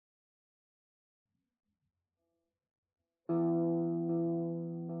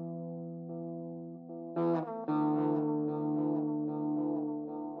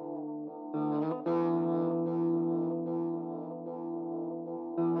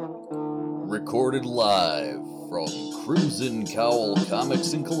Recorded live from Crimson Cowl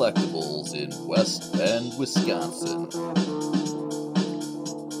Comics and Collectibles in West Bend, Wisconsin.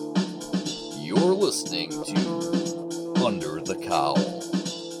 You're listening to Under the Cowl.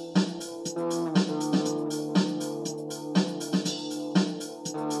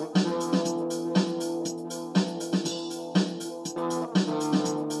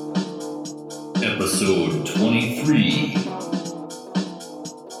 Episode 23.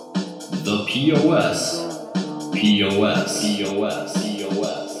 The POS.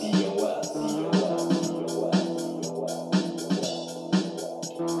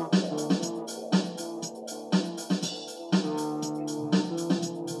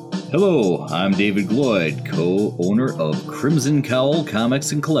 Hello, I'm David Gloyd, co-owner of Crimson Cowl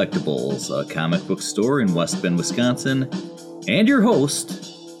Comics and Collectibles, a comic book store in West Bend, Wisconsin, and your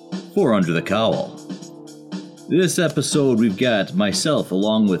host for Under the Cowl. This episode, we've got myself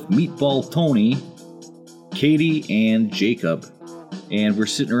along with Meatball Tony, Katie, and Jacob, and we're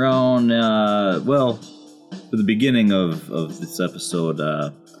sitting around, for the beginning of this episode,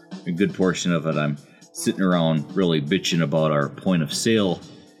 a good portion of it, I'm sitting around really bitching about our point of sale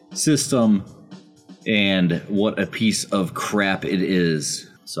system and what a piece of crap it is.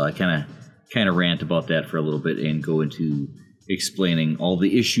 So I kind of rant about that for a little bit and go into explaining all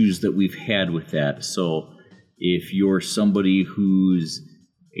the issues that we've had with that. So if you're somebody who's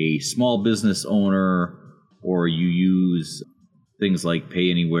a small business owner or you use things like Pay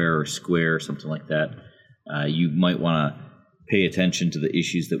Anywhere or Square or something like that, you might want to pay attention to the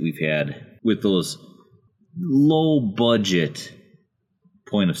issues that we've had with those low budget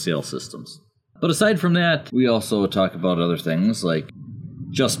point of sale systems. But aside from that, we also talk about other things, like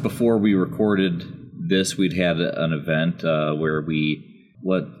just before we recorded this, we'd had an event where we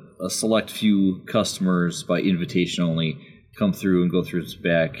let a select few customers by invitation only come through and go through some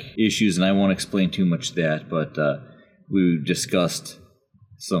back issues, and I won't explain too much of that, but we discussed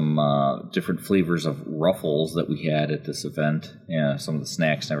some different flavors of Ruffles that we had at this event, some of the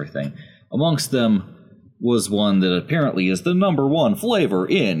snacks and everything. Amongst them was one that apparently is the number one flavor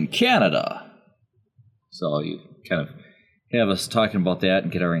in Canada. So you kind of have us talking about that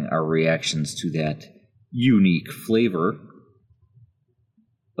and get our reactions to that unique flavor.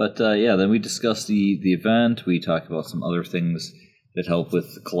 But then we discussed the event. We talked about some other things that help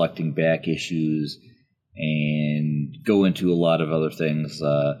with collecting back issues and go into a lot of other things.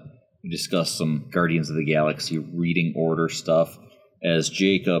 We discussed some Guardians of the Galaxy reading order stuff, as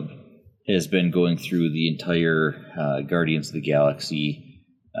Jacob has been going through the entire Guardians of the Galaxy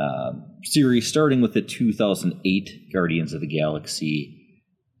series, starting with the 2008 Guardians of the Galaxy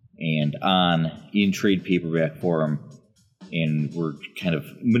and on in trade paperback form. And we're kind of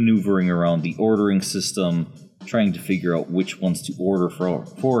maneuvering around the ordering system, trying to figure out which ones to order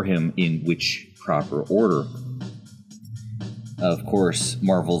for him in which proper order. Of course,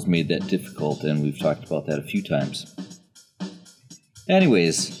 Marvel's made that difficult, and we've talked about that a few times.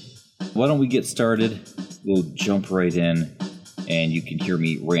 Anyways, why don't we get started? We'll jump right in, and you can hear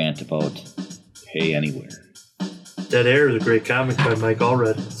me rant about Pay Anywhere. Dead Air is a great comic by Mike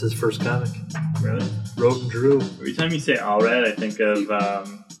Allred. It's his first comic. Really? Wrote and drew. Every time you say Allred, I think of...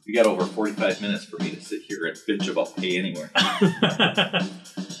 We got over 45 minutes for me to sit here and bitch about Pay Anywhere.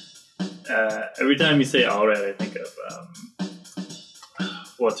 Every time you say Allred, I think of...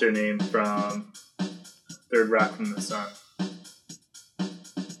 what's her name from Third Rock from the Sun?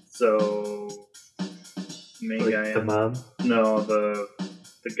 So... Main Like guy... the mom? No, the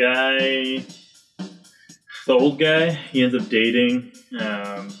guy... The old guy, he ends up dating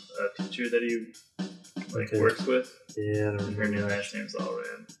a teacher that he works with. Yeah, I don't And her remember. new last name's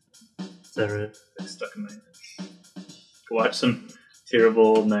Allred. Is that right? Like stuck in my head. Watch some terrible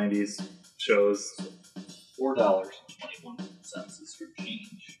old 90s shows. $4.21 is your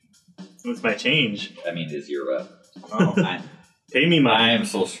change. What's my change? I mean, is your Oh, pay me money. I am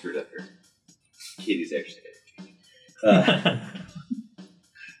so screwed up here. Katie's actually got your change.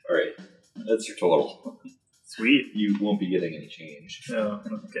 All right, that's your total. Sweet. You won't be getting any change. Oh,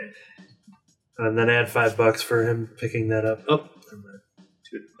 okay. And then add $5 for him picking that up. Oh, never mind.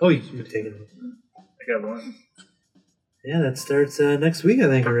 Oh, you're taking it. I got one. Yeah, that starts next week, I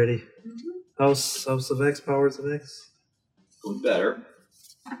think, already. House of X, Powers of X. Going better.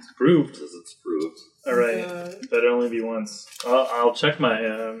 It's approved. Says it's approved. All right. Better only be once. I'll check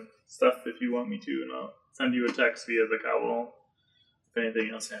my stuff if you want me to, and I'll send you a text via the cowl if anything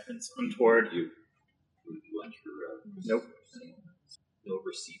else happens untoward. You want your Nope. No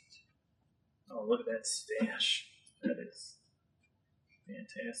receipt. Oh, look at that stash. That is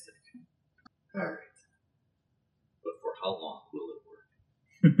fantastic. All right. But for how long will it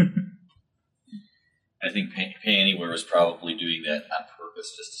work? I think Pay Anywhere was probably doing that on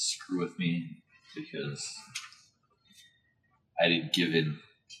purpose just to screw with me because I didn't give in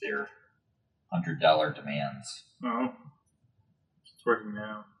to their $100 demands. Oh, it's working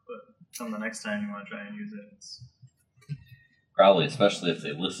now, but on the next time you want to try and use it, it's... Probably, especially if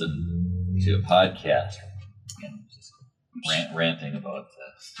they listen to a podcast, just ranting about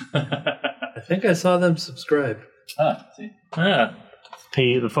this. I think I saw them subscribe. See.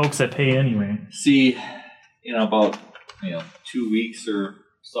 Pay the folks that pay anyway. See, about 2 weeks or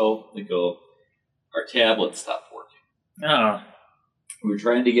so ago, our tablet stopped working. Oh. We were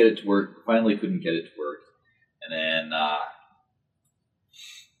trying to get it to work, finally couldn't get it to work. And then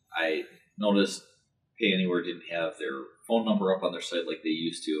I noticed Pay Anywhere didn't have their phone number up on their site like they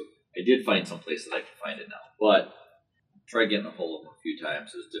used to. I did find some place that I could find it now, but I tried getting a hold of them a few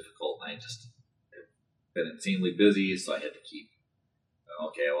times. It was difficult, and I've been insanely busy, so I had to keep,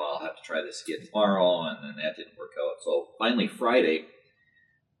 okay, well, I'll have to try this again tomorrow, and then that didn't work out. So finally Friday,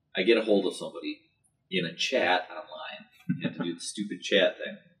 I get a hold of somebody in a chat online. You have to do the stupid chat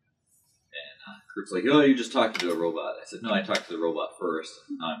thing. And Kurt's like, oh, you just talked to a robot. I said, no, I talked to the robot first.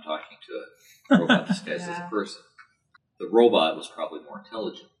 And now I'm talking to a robot disguised as a person. The robot was probably more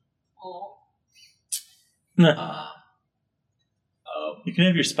intelligent. Oh. You can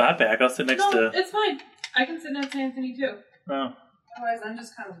have your spot back. I'll sit next No, to... it's fine. I can sit next to Anthony too. Oh. Otherwise, I'm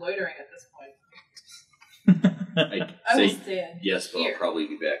just kind of loitering at this point. I'd I will say stand yes, but here. I'll probably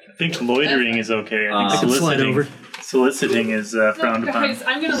be back. I think loitering is okay. I I think can slide over. soliciting is frowned No, upon. guys,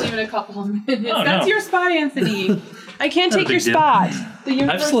 I'm going to leave in a couple of minutes. Oh, That's no. your spot, Anthony. I can't Not a take your big deal. spot. The I've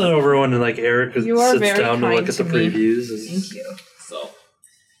universe- slid over one and Eric You are sits very down to kind look at the to me. previews. And Thank you. So,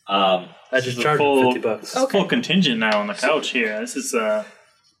 I just The charged full- him $50. It's full contingent now on the couch here. This is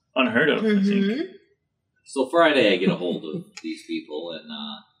unheard of, I think. so Friday I get a hold of these people, and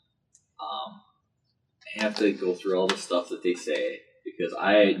I have to go through all the stuff that they say because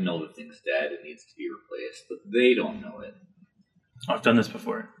I know the thing's dead and needs to be replaced, but they don't know it. I've done this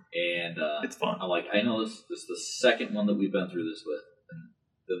before. And It's fun. I'm like, I know this is the second one that we've been through this with. And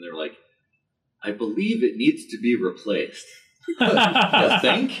then they're like, I believe it needs to be replaced. You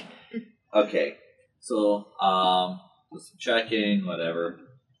think? Okay. So, with some checking, whatever.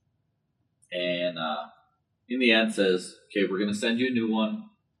 And in the end says, okay, we're going to send you a new one.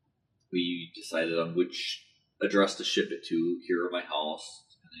 We decided on which address to ship it to here at my house.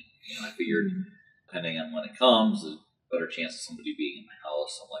 And I figured, depending on when it comes, there's a better chance of somebody being in my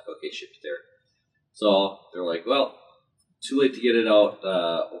house. I'm like, okay, ship it there. So they're like, well, too late to get it out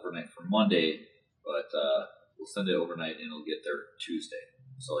overnight for Monday, but we'll send it overnight and it'll get there Tuesday.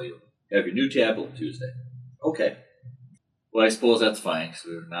 So you'll have your new tablet Tuesday. Okay. Well, I suppose that's fine because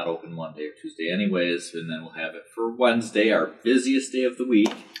we're not open Monday or Tuesday anyways, and then we'll have it for Wednesday, our busiest day of the week.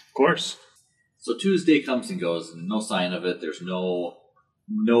 Of course. So Tuesday comes and goes, and no sign of it. There's no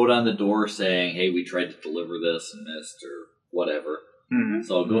note on the door saying, hey, we tried to deliver this and missed or whatever. Mm-hmm.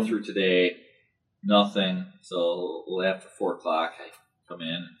 So I'll go through today, nothing. So after 4 o'clock, I come in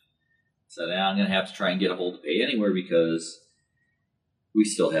and said, I'm going to have to try and get a hold of Pay Anywhere because we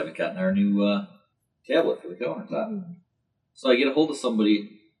still haven't gotten our new tablet for the countertop. So I get a hold of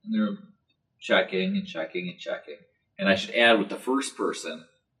somebody, and they're checking and checking and checking. And I should add with the first person,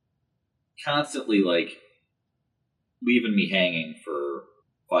 constantly leaving me hanging for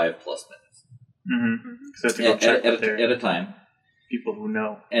 5+ minutes. Mm-hmm. So I have to go check with their at a time. people who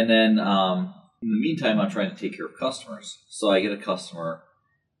know. And then in the meantime, I'm trying to take care of customers. So I get a customer,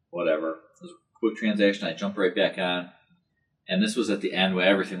 whatever. It was a quick transaction. I jump right back on. And this was at the end where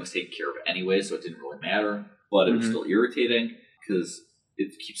everything was taken care of anyway, so it didn't really matter. But it was still irritating because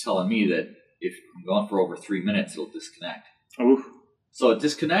it keeps telling me that if I'm gone for over 3 minutes, it'll disconnect. Oof. So it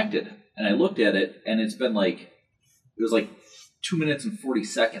disconnected. And I looked at it, and it's been it was 2 minutes and 40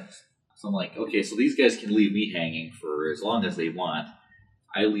 seconds. So I'm like, okay, so these guys can leave me hanging for as long as they want.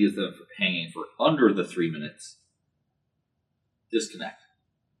 I leave them hanging for under the 3 minutes. Disconnect.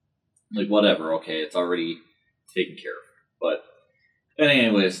 Whatever, okay, it's already taken care of. But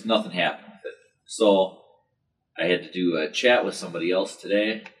anyways, nothing happened with it. So I had to do a chat with somebody else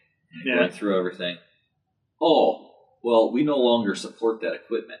today, and going through everything. Oh, well, we no longer support that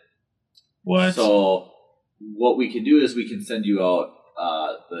equipment. What? So what we can do is we can send you out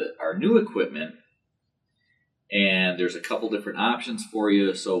our new equipment, and there's a couple different options for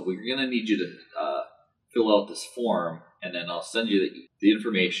you. So we're going to need you to fill out this form, and then I'll send you the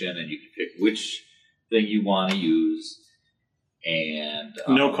information, and you can pick which thing you want to use. And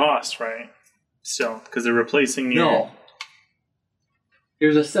no cost, right? So, because they're replacing your... No.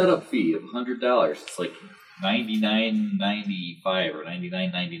 There's a setup fee of $100. It's $99.95 or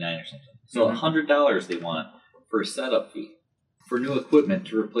 $99.99 or something. So $100 they want for a setup fee for new equipment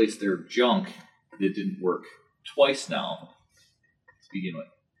to replace their junk that didn't work twice now to begin with.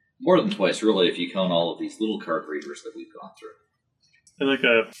 More than twice, really, if you count all of these little card readers that we've gone through. There's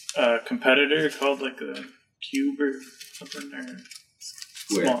like a competitor called like a Cube or something, or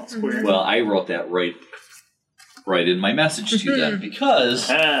Square. Square. Well, I wrote that right in my message to them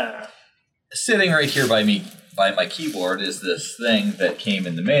because sitting right here by me, by my keyboard, is this thing that came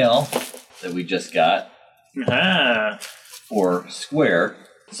in the mail that we just got for Square.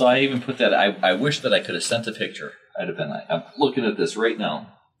 So I even put that. I wish that I could have sent a picture. I'd have been like, I'm looking at this right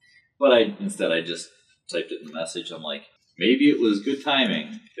now, but instead I just typed it in the message. I'm like, maybe it was good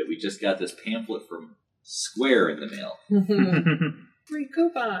timing that we just got this pamphlet from Square in the mail. Free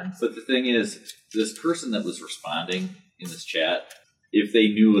coupons. But the thing is, this person that was responding in this chat, if they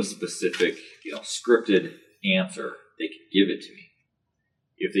knew a specific, scripted answer, they could give it to me.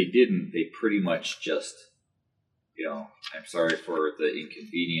 If they didn't, they pretty much just, I'm sorry for the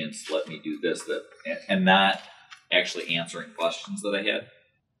inconvenience, let me do this, that, and not actually answering questions that I had.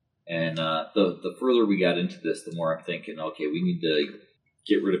 And the further we got into this, the more I'm thinking, okay, we need to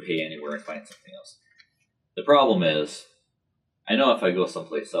get rid of Pay Anywhere and find something else. The problem is, I know if I go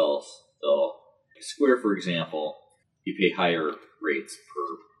someplace else, though, Square, for example, you pay higher rates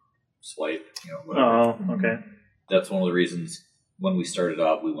per swipe, whatever. Oh, okay. That's one of the reasons when we started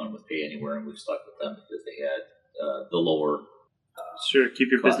out, we went with Pay Anywhere, and we've stuck with them because they had the lower Sure, keep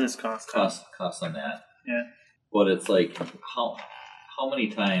your business costs on that. Yeah. But it's like, how many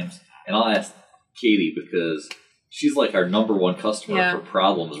times, and I'll ask Katie because she's like our number one customer for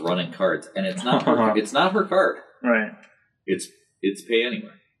problems running cards, and it's not her card. Right. It's Pay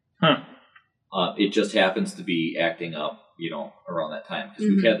Anywhere. Huh. It just happens to be acting up, around that time because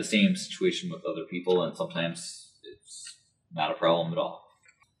we've had the same situation with other people, and sometimes it's not a problem at all.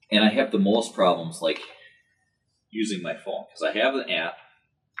 And I have the most problems like using my phone because I have an app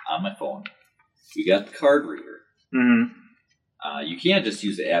on my phone. We got the card reader. Mm-hmm. You can't just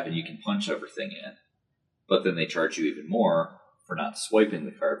use the app and you can punch everything in, but then they charge you even more for not swiping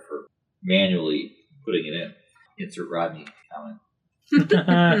the card, for manually putting it in. Insert Rodney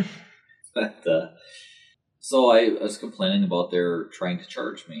comment. But, so I was complaining about their trying to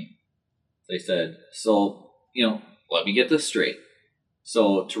charge me. They said, so, let me get this straight.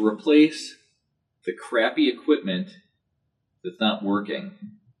 So to replace the crappy equipment that's not working,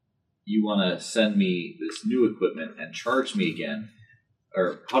 you want to send me this new equipment and charge me again?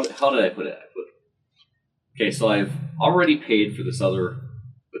 Or how did I put it? Okay, so I've already paid for this other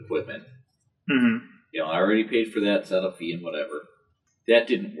equipment. Mm-hmm. I already paid for that setup fee and whatever. That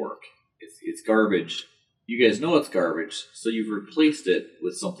didn't work. It's garbage. You guys know it's garbage, so you've replaced it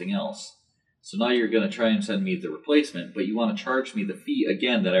with something else. So now you're going to try and send me the replacement, but you want to charge me the fee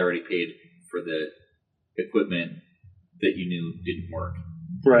again that I already paid for the equipment that you knew didn't work.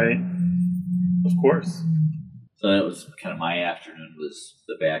 Right. Of course. So that was kind of my afternoon, was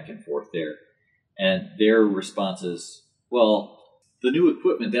the back and forth there. And their response is, well, the new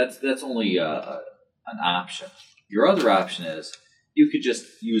equipment, that's only an option. Your other option is you could just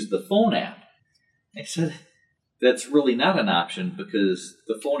use the phone app. I said, that's really not an option because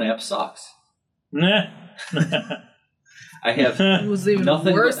the phone app sucks. Nah. I have It was even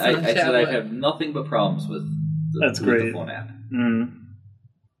nothing. worse I than said I tablet. have nothing but problems with That's with great. the phone app. Mm-hmm.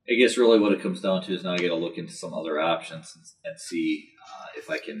 I guess really what it comes down to is now I got to look into some other options and see if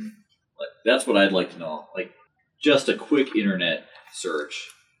I can. That's what I'd like to know. Like just a quick internet search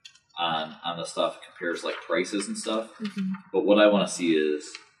on the stuff compares like prices and stuff. Mm-hmm. But what I want to see is,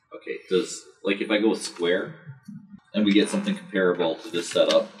 okay, if I go with Square and we get something comparable to this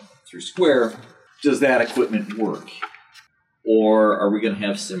setup through Square, does that equipment work? Or are we going to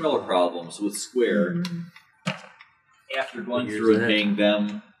have similar problems with Square after going through and paying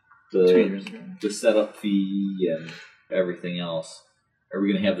them 2 years ago. the setup fee and everything else? Are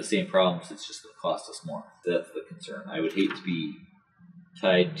we going to have the same problems? It's just going to cost us more. That's the concern. I would hate to be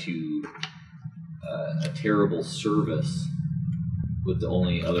tied to a terrible service with the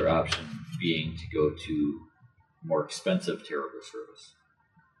only other option being to go to more expensive, terrible service.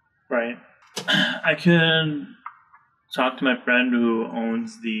 Right. I could talk to my friend who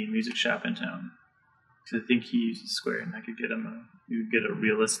owns the music shop in town, because I think he uses Square, and I could get him a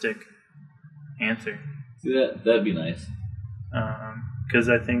realistic answer. See, that'd be nice. Because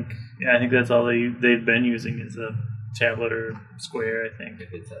I think that's all they've been using is a tablet or Square. I think.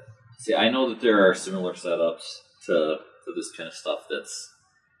 See, I know that there are similar setups to this kind of stuff that's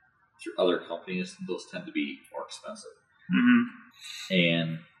through other companies. Those tend to be more expensive. Mm-hmm.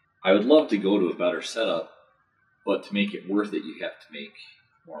 And I would love to go to a better setup, but to make it worth it, you have to make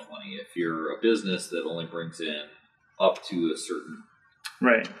more money. If you're a business that only brings in up to a certain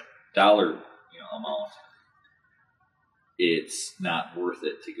Right. dollar amount, it's not worth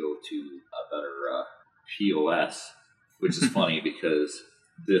it to go to a better POS, which is funny because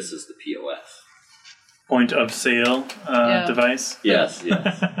this is the POS. Point of sale device. Yes.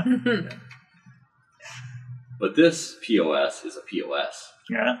 But this POS is a POS.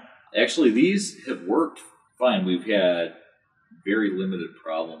 Yeah. Actually, these have worked fine. We've had very limited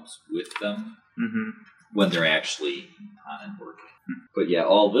problems with them when they're actually on and working. But yeah,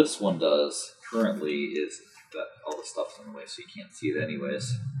 all this one does currently is that all the stuff's in the way, so you can't see it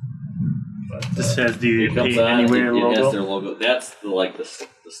anyways. But, This has the it comes Pay on, Anywhere it logo. has their logo. That's the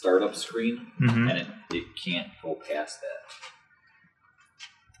startup screen, Mhm. and it can't go past that.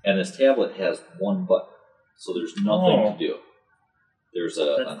 And this tablet has one button, so there's nothing to do. There's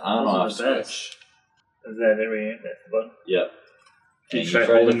an on-off switch. Is that it? Right? That's the button. Yep. Did And you try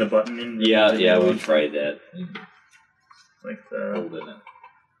tried holding it. the button in? Yeah, we tried that. Like Holding it.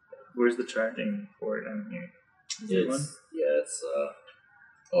 where's the charging port on here? Is there one? It's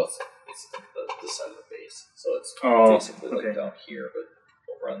the side of the base, so it's Oh, basically like okay. down here,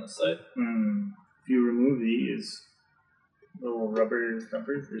 but over on the side. If you remove these little rubber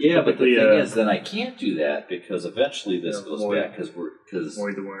numbers, there's Yeah, but the typically thing a- is, then I can't do that because eventually this Yeah, goes void- back because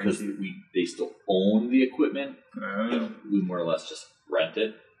void the warranty. they still own the equipment. Oh. We more or less just rent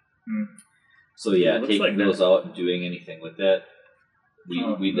it. Hmm. So yeah, It looks taking like those that. out and doing anything with that,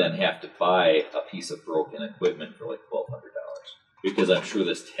 we then have to buy a piece of broken equipment for like $1,200 because I'm sure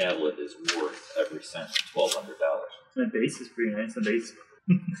this tablet is worth every cent $1,200. The base is pretty nice. The base.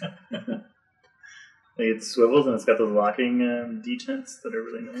 Like it swivels and it's got those locking detents that are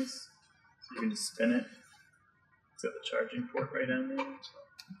really nice. So you can just spin it. It's got the charging port right on there.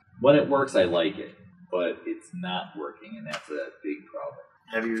 So. When it works, I like it, but it's not working, and that's a big problem.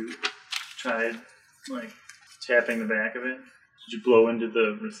 Have you tried like tapping the back of it? Did you blow into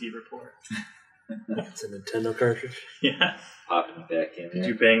the receiver port? It's a Nintendo cartridge. Yeah. Popping it back in Did there.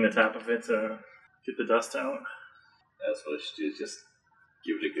 you bang the top of it to get the dust out? That's what I should do, is just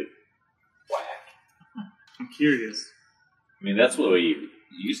give it a good whack. I'm curious. I mean, that's what we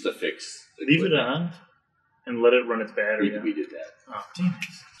used to fix. Leave it on and let it run its battery. We did that. Oh, damn it.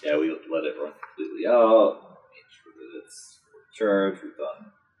 Yeah, we let it run completely out, made sure that it's charged, we're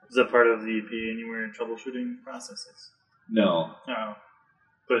done. Is that part of the Pay Anywhere troubleshooting processes? No. Oh.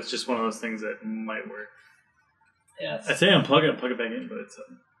 But it's just one of those things that might work. Yeah. I say unplug it, plug it back in, but it's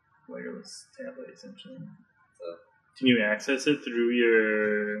a wireless tablet essentially. Can you access it through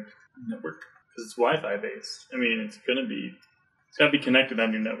your network? Because it's Wi-Fi based. I mean, it's got to be connected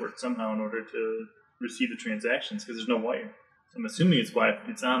on your network somehow in order to receive the transactions. Because there's no wire. So I'm assuming it's Wi-Fi.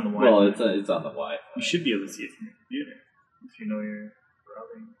 It's on the Wi-Fi. Well, it's on the Wi-Fi. You should be able to see it from your computer if you know your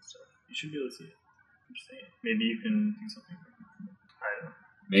routing and stuff. You should be able to see it. I'm just saying. Maybe you can do something. I don't know.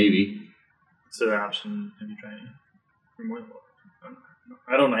 Maybe. It's an option. Have you tried it? You're more than welcome.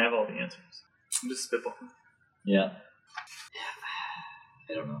 I don't have all the answers. I'm just spitballing. Yeah.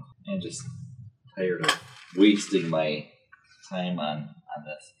 I don't know. I'm just tired of wasting my time on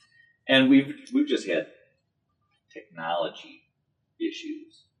this. And we've just had technology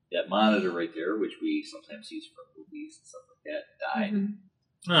issues. That monitor right there, which we sometimes use for movies and stuff like that, died.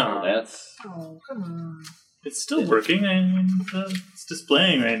 So Oh, that's Oh, come on. it's still working. I mean, it's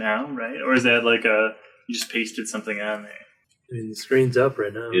displaying right now, right? Or is that like you just pasted something on there? I mean, the screen's up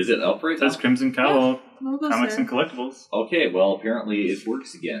right now. is it up right It now? says Crimson Cowl Logo's Comics there. and Collectibles. Okay, well apparently it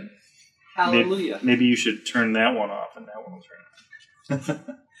works again. Hallelujah. Maybe you should turn that one off and that one will turn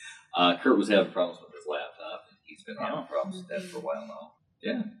on. Kurt was having problems with his laptop, and he's been having Oh. problems with that for a while now.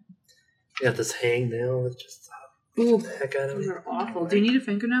 Yeah. You got this hangnail that just Ooh, the heck out of those me. are awful. Do you need a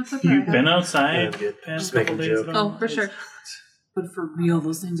fingernail clipper? You've I been have- outside Yeah, I'm good. past Just couple making a days. joke. Oh, for sure. But for real,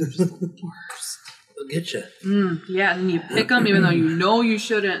 those things are just the worst. They'll get you. Yeah, and then you pick them even though you know you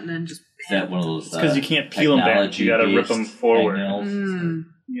shouldn't, and then just Is that one of those? It's because you can't peel them back. You gotta rip them technology-based forward. hangnails?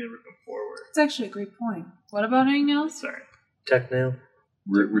 You gotta rip them forward. It's actually a great point. What about hangnails? Sorry. Tech nail.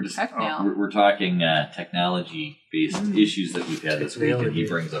 We're just Heck nail. we're talking technology-based issues that we've had this week, and he Technology.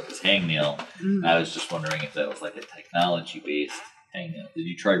 brings up his hangnail. Mm. I was just wondering if that was like a technology-based hangnail. Did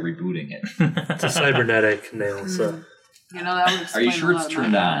you try rebooting it? It's a cybernetic nail. So You know, that would Are you explain sure a lot it's of my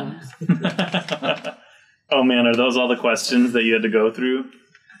turned on? problems. Oh man, are those all the questions that you had to go through?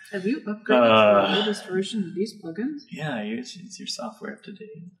 Have you upgraded to the latest version of these plugins? Yeah, is your software up to date?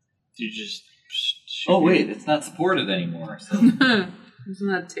 Do you just Oh wait, it's not supported anymore. So. Isn't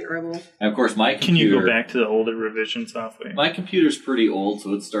that terrible? And of course, my Can computer. you go back to the older revision software? My computer's pretty old,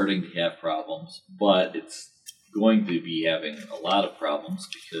 so it's starting to have problems. But it's going to be having a lot of problems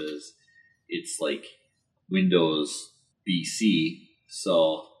because it's like Windows BC,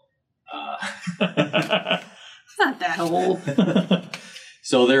 so It's not that old.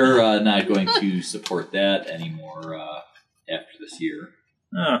 so they're not going to support that anymore after this year.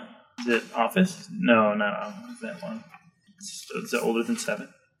 Oh, is it Office? No, not Office. That one. Is it older than 7?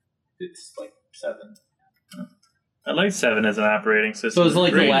 It's like 7. I like 7 as an operating system. So it's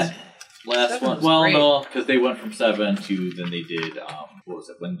like Great. the last 7 one. was Well, great. no, because they went from 7 to then they did what was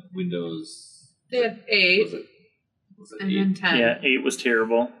it? Windows. They had 8 Was it and 8? then 10. Yeah, 8 was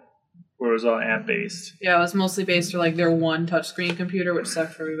terrible, where it was all app based. Yeah, it was mostly based for like their one touchscreen computer, which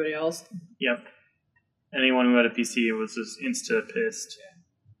sucked for everybody else. Yep. Anyone who had a PC was just insta pissed.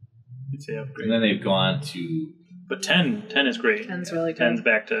 You'd say upgrade. And then they've gone to But 10 is great. 10's really good. 10's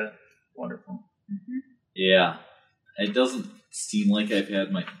back to wonderful. yeah. It doesn't seem like I've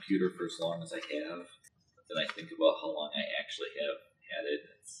had my computer for as long as I have. But then I think about how long I actually have had it.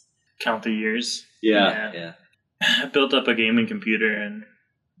 It's, Count the years. yeah. I built up a gaming computer and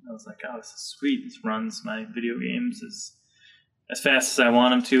I was like, oh, this is sweet. This runs my video games as fast as I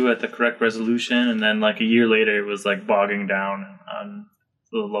want them to at the correct resolution. And then like a year later, it was like bogging down on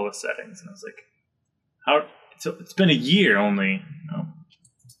the lowest settings. And I was like, how? It's been a year only. No,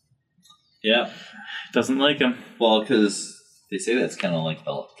 Yeah. it doesn't like them. Well, because they say that's kind of like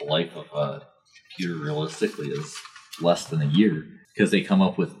the life of a computer realistically is less than a year. Because they come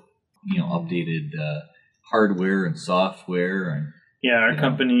up with, updated hardware and software and Yeah, our You know.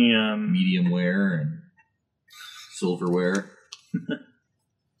 company, mediumware and silverware,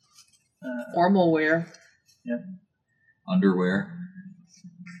 Formal wear. underwear.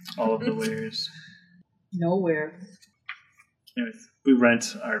 all of the wares. Nowhere. Anyways, we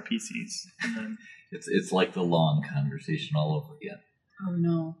rent our PCs. And then It's like the long conversation all over again. Oh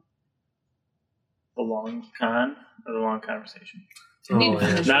no. the long con or the long conversation. I need to Oh, yeah.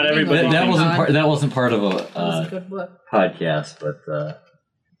 finish Not reading everybody- The That Long wasn't Con. part. That wasn't part of That was a a good book. podcast, but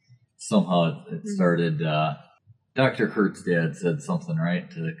somehow it started. Dr. Kurt's dad said something right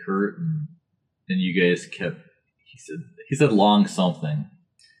to Kurt, and then you guys kept. He said long something,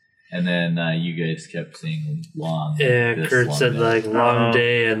 and then you guys kept saying long. Yeah, this, Kurt long said that. like long Uh-huh.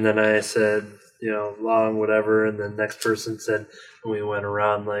 day, and then I said long whatever, and then next person said, and we went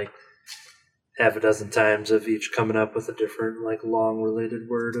around like half a dozen times of each coming up with a different like long related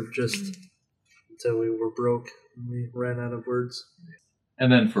word of just until we were broke and we ran out of words.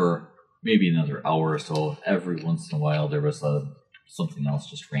 And then for maybe another hour or so, every once in a while there was something else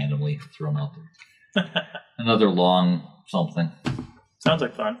just randomly thrown out there. Another long something. Sounds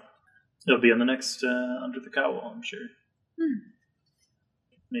like fun. It'll be on the next Under the Cowl, I'm sure.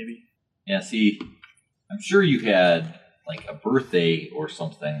 Maybe. Yeah, see, I'm sure you had like a birthday or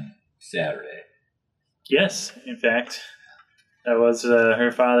something Saturday. Yes, in fact. That was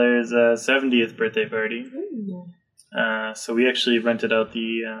her father's 70th birthday party. Ooh. So we actually rented out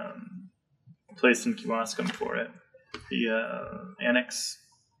the place in Kewaskum for it. The annex.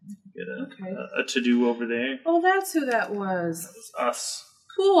 Get Okay. a to-do over there. Oh, that's who that was. That was us.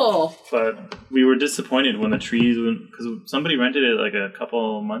 Cool. But we were disappointed when the trees, because somebody rented it like a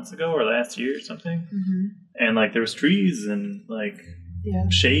couple months ago or last year or something. Mm-hmm. And like there was trees and like Yeah.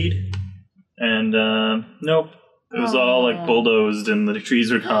 shade. And nope. It was all like bulldozed and the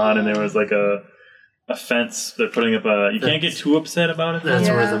trees were gone and there was like a fence. They're putting up you can't get too upset about it That's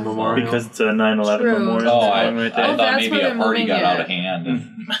though, where the Yeah. memorial. because it's a 9/11 True. memorial. Oh, I thing right Oh, there. thought that's maybe where a they're party moving got it. out of hand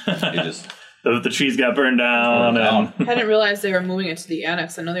and they just the trees got burned down Burned and I didn't realize they were moving it to the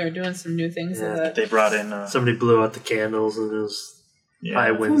annex. I know they were doing some new things with Yeah. it. they brought in Somebody blew out the candles, and it was high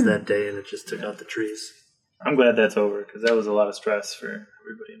yeah. winds that day, and it just took out the trees. I'm glad that's over because that was a lot of stress for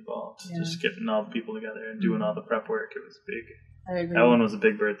everybody involved. Yeah. Just getting all the people together and doing all the prep work. It was big. I agree. That one was a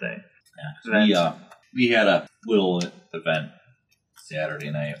big birthday. we had a little event Saturday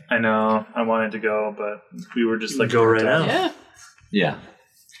night. I know. I wanted to go, but we were just like Go right now. Yeah. Yeah.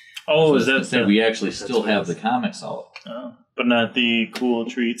 Oh, is So that say we actually still what have it the comics out. Oh, but not the cool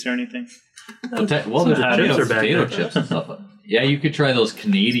treats or anything. Well, there's The chips are back potato there. chips and stuff. Yeah, you could try those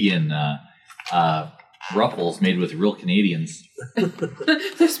Canadian ruffles made with real Canadians.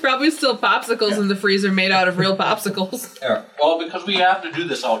 There's probably still popsicles in the freezer made out of real popsicles. There. Well, because we have to do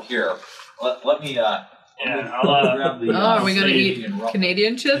this out here. Let me. Yeah, I'll grab the. Oh, are we gonna eat Canadian ruffle.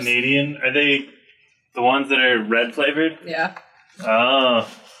 Canadian chips? Canadian. Are they the ones that are red flavored? Yeah. Oh,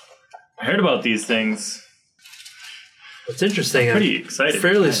 I heard about these things. What's interesting, Pretty I'm excited.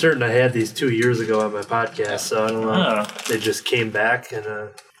 fairly certain I had these 2 years ago on my podcast, so I don't know. Oh, They just came back in a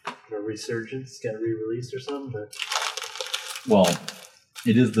resurgence, got re-released or something. But Well,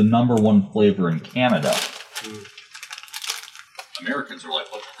 it is the #1 flavor in Canada. Americans are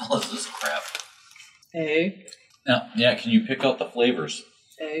like, what the hell is this crap? Hey. Now, yeah, can you pick out the flavors?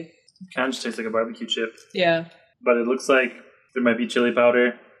 Hey. Kind of just tastes like a barbecue chip, Yeah. but it looks like there might be chili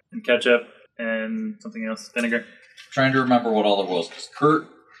powder and ketchup and something else, vinegar. Trying to remember what all it was, because Kurt,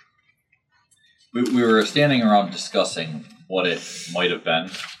 we were standing around discussing what it might have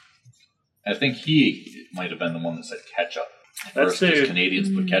been. I think he might have been the one that said ketchup. At That's first, because the- Canadians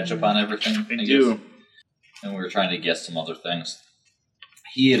put ketchup on everything. They I do. guess. And we were trying to guess some other things.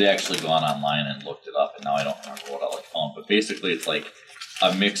 He had actually gone online and looked it up, and now I don't remember what all I found. But basically, it's like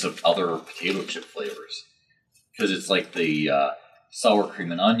a mix of other potato chip flavors. Because it's like the sour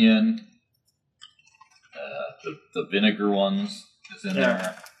cream and onion, the vinegar ones is in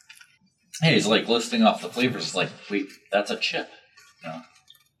there. Hey, he's like listing off the flavors. It's like, wait, that's a chip. You know?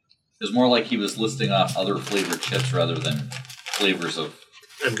 It's more like he was listing off other flavored chips rather than flavors of.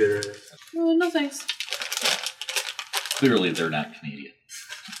 I'm good right Oh, no thanks. Clearly, they're not Canadian.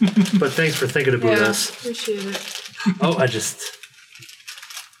 now. But thanks for thinking about Yeah, us. appreciate it. Oh, I just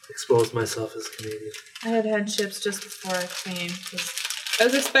exposed myself as Canadian. I had chips just before I came because I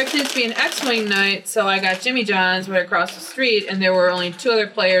was expecting it to be an X-Wing night, so I got Jimmy John's right across the street, and there were only 2 other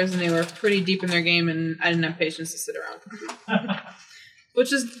players, and they were pretty deep in their game, and I didn't have patience to sit around.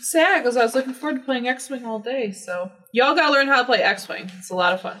 Which is sad because I was looking forward to playing X-Wing all day. So y'all gotta learn how to play X-Wing. It's a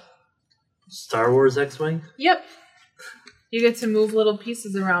lot of fun. Star Wars X-Wing? Yep. You get to move little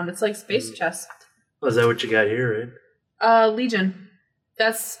pieces around. It's like space chess. Oh, is that what you got here, right? Legion.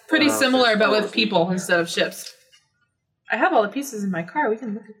 That's pretty Wow, similar, so but Star with Wars people Legion, yeah. instead of ships. I have all the pieces in my car. We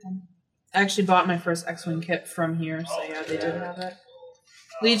can look at them. I actually bought my first X-Wing kit from here, so yeah, they did have it.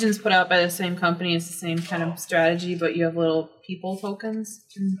 Legion's put out by the same company. It's the same kind of strategy, but you have little people tokens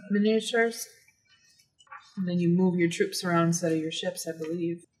and miniatures. And then you move your troops around instead of your ships, I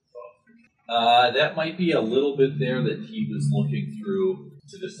believe. That might be a little bit there that he was looking through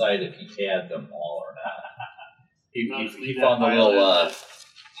to decide if he had them all or not. He found a little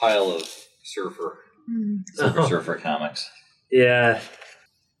pile of Surfer comics. Yeah.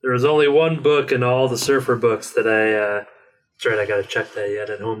 There was only one book in all the Surfer books that I... That's right, I gotta check that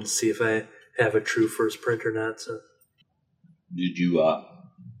yet at home to see if I have a true first print or not, so... Did you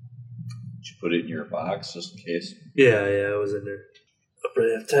put it in your box just in case? Yeah, it was in there. Up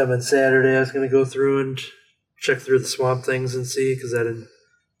right at time on Saturday, I was going to go through and check through the Swamp Things and see, because I didn't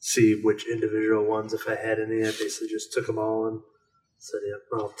see which individual ones, if I had any. I basically just took them all and said,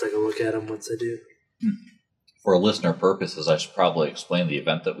 yeah, I'll take a look at them once I do. For listener purposes, I should probably explain the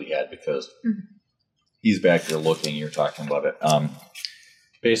event that we had because he's back there looking, you're talking about it.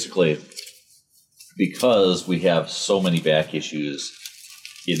 Basically, because we have so many back issues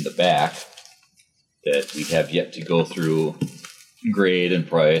in the back that we have yet to go through, grade and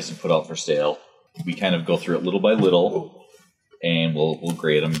price and put out for sale, we kind of go through it little by little, and we'll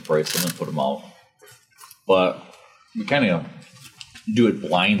grade them, price them, and put them out. But we kind of do it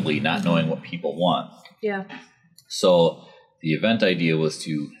blindly, not knowing what people want. Yeah. So the event idea was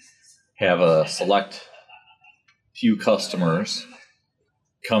to have a select few customers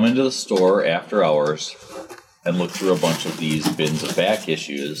come into the store after hours and look through a bunch of these bins of back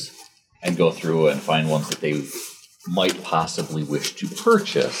issues and go through and find ones that they might possibly wish to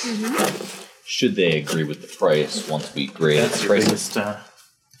purchase, should they agree with the price once we grade That's the your prices.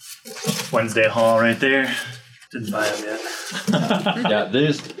 biggest Wednesday haul right there. Didn't buy them yet. Yeah,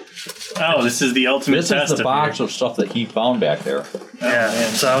 this This is the ultimate is test the of box your- of stuff that he found back there. Yeah,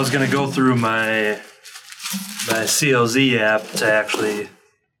 so I was going to go through my CLZ app to actually,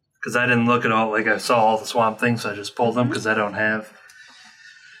 because I didn't look at all, like I saw all the Swamp Things, so I just pulled them because I don't have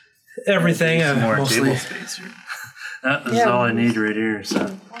everything. Some I more mostly, table space here. this is Yeah. all I need right here.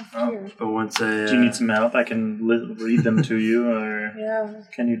 So, Oh. but once I, Do you need some help? I can read them to you, or Yeah.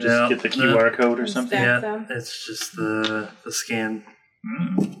 can you just Yeah. get the QR code or something? Stack yeah, them. it's just the scan.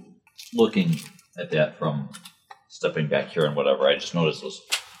 Looking at that from stepping back here and whatever, I just noticed those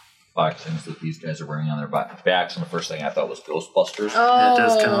box things that these guys are wearing on their backs, and the first thing I thought was Ghostbusters. Yeah, it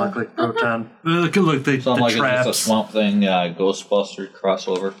does kind of Oh. look like Proton. It could look like So I'm the like, traps. it's just a Swamp Thing Ghostbuster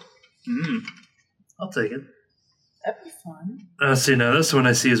crossover. I'll take it. That'd be fun. See, now this one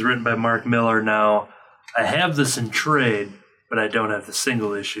I see is written by Mark Miller. Now, I have this in trade, but I don't have the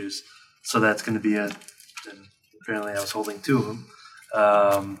single issues. So that's going to be and apparently I was holding 2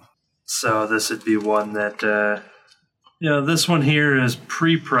 of them. So this would be one that, this one here is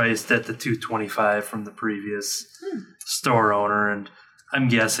pre-priced at the $225 from the previous store owner. And I'm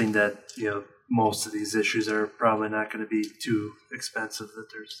guessing that, most of these issues are probably not going to be too expensive that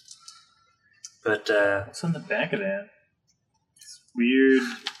there's, but, What's on the back of that? It's weird.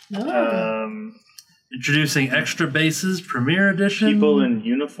 Oh. Introducing Extra Bases Premier Edition. People in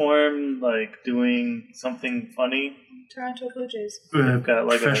uniform, like doing something funny. Toronto Blue Jays. Got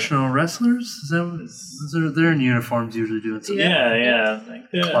like professional wrestlers? Is that they're in uniforms usually doing something? Yeah.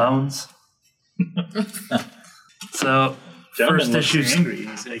 Clowns. So Gentleman first looks issue, angry.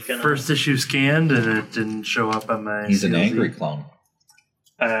 He's like, first issue scanned, and it didn't show up on my. He's an CLZ. angry clown.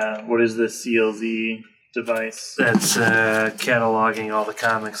 What is this CLZ device? That's cataloging all the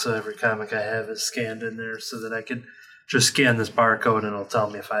comics, so every comic I have is scanned in there, so that I can just scan this barcode and it'll tell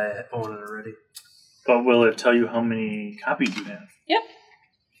me if I own it already. But will it tell you how many copies you have? Yep.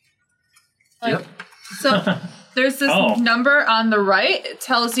 Yep. So there's this Oh. number on the right. It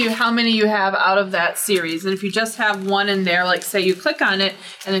tells you how many you have out of that series. And if you just have one in there, like say you click on it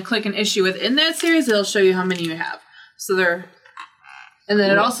and then click an issue within that series, it'll show you how many you have. So they're, and then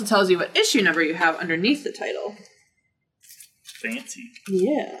it also tells you what issue number you have underneath the title. Fancy.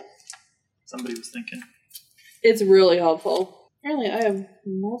 Yeah. Somebody was thinking. It's really helpful. Apparently I have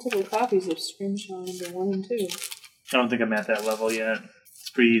multiple copies of Scrimshaw number 1 and 2. I don't think I'm at that level yet.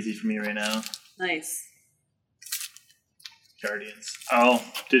 It's pretty easy for me right now. Nice. Guardians. Oh,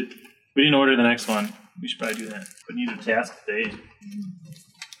 we didn't order the next one. We should probably do that. But need a task today.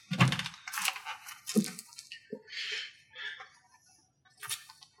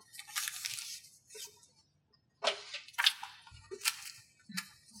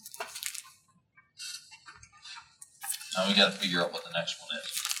 Now we got to figure out what the next one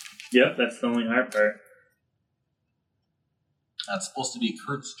is. Yep, that's the only hard part. That's supposed to be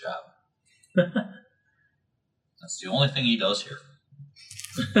Kurt's job. That's the only thing he does here.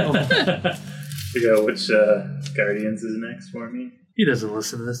 Figure out which Guardians is next for me. He doesn't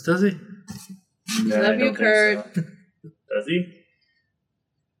listen to this, does he? No, Love I you, don't think Kurt. so. Does he?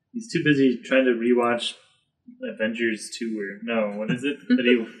 He's too busy trying to rewatch Avengers 2 or no, what is it?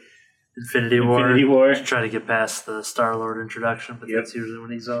 Infinity War. Infinity War. Just try to get past the Star-Lord introduction, but Yep. that's usually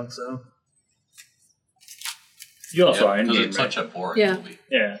when he's on, so. You also are Because Endgame, it's right? such a boring Yeah. movie.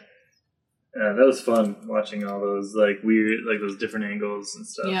 Yeah. That was fun watching all those like weird, like those different angles and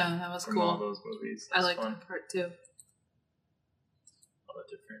stuff. Yeah, that was from all cool. those movies. I It was like fun. that part too. All the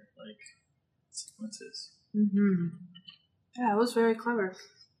different like sequences. Mm-hmm. Yeah, it was very clever.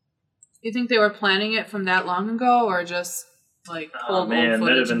 You think they were planning it from that long ago, or just like Oh pulled man, old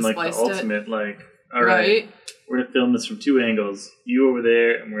that'd have footage been and like the spliced ultimate. Like, it? all right, we're gonna film this from two angles. You over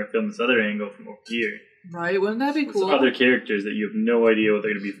there, and we're gonna film this other angle from over here. Right? Wouldn't that be With cool? some other characters that you have no idea what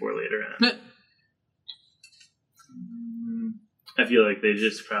they're gonna be for later on. I feel like they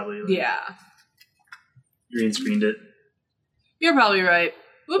just probably Yeah, green screened it you're probably right.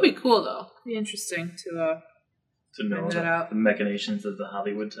 It would be cool though. Be interesting to. to know Find that out. the machinations of the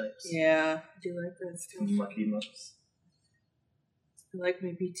Hollywood types. Yeah, I do like that stuff. Mucky mucks. I like my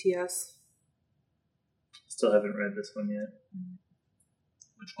BTS. Still haven't read this one yet.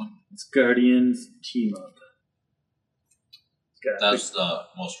 Which one? It's Guardians Team Up. It's got That's the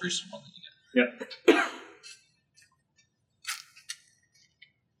most recent one that you Yep.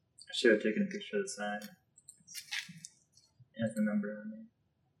 I should have taken a picture of the sign. It has the number on there.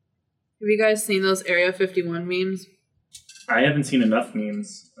 Have you guys seen those Area 51 memes? I haven't seen enough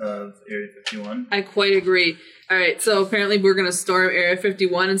memes of Area 51. I quite agree. All right, so apparently we're going to storm Area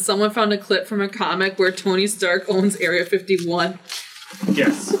 51, and someone found a clip from a comic where Tony Stark owns Area 51.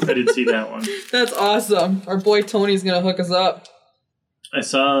 Yes, I did see that one. That's awesome. Our boy Tony's going to hook us up. I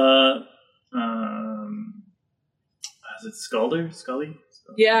saw, is it Scully?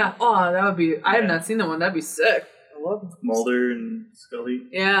 Yeah. Oh, that would be... I have not seen that one. That'd be sick. I love it. Mulder and Scully.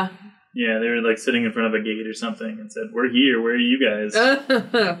 Yeah. Yeah, they were like sitting in front of a gate or something and said, "We're here. Where are you guys?"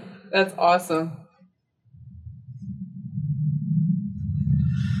 That's awesome.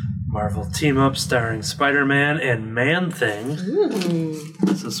 Marvel Team Up starring Spider-Man and Man-Thing.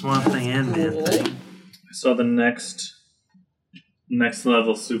 Ooh. So Swamp Thing and Man-Thing. I saw the next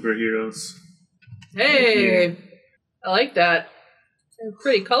level superheroes. Hey. I like that. They're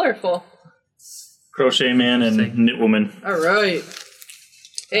pretty colorful. Crochet Man and Sick. Knit Woman. All right.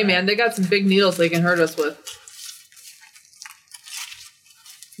 Hey, man, they got some big needles they can hurt us with.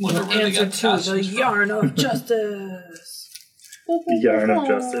 Wonder where they Answer got to the costumes from. yarn of justice. The Yarn of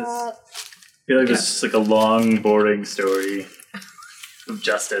Justice. I feel like this is like a long, boring story of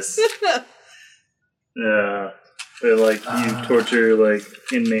justice. Yeah. Where like you torture like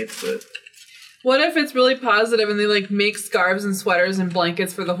inmates with. What if it's really positive and they like make scarves and sweaters and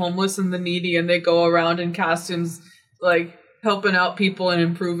blankets for the homeless and the needy, and they go around in costumes like helping out people and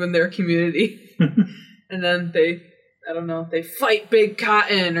improving their community? And then they, I don't know, they fight Big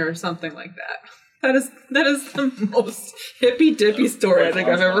Cotton or something like that. That is the most hippy dippy story I think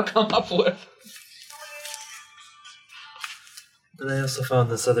I've ever come up with. And I also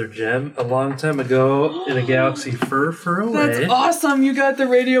found this other gem a long time ago in a galaxy far away. That's awesome. You got the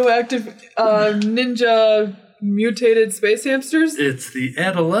radioactive ninja mutated space hamsters? It's the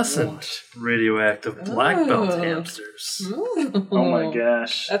adolescent radioactive black belt Oh. hamsters. Ooh. Oh my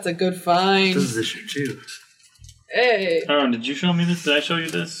gosh. That's a good find. This is issue 2. Hey. Oh, did you show me this? Did I show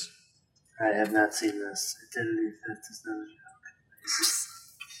you this? I have not seen this. Identity theft is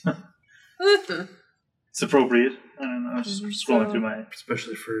not a joke. It's appropriate. I don't know. I was just scrolling through my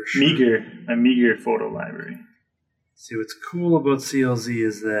Especially for meager photo library. See, what's cool about CLZ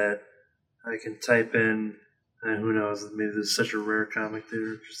is that I can type in, and who knows, maybe there's such a rare comic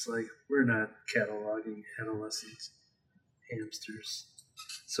there, just like, we're not cataloging adolescent hamsters.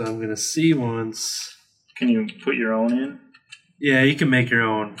 So I'm going to see once. Can you put your own in? Yeah, you can make your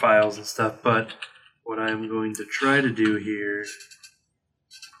own files and stuff, but what I'm going to try to do here.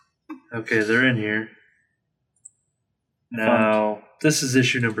 Okay, they're in here. Now, this is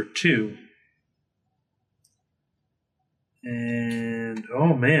issue number 2. And,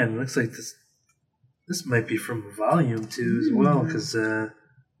 oh man, looks like this might be from volume 2 as well, because, You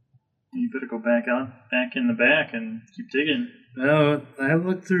better go back in the back and keep digging. no, I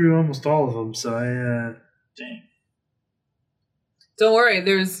looked through almost all of them, so Dang. Don't worry,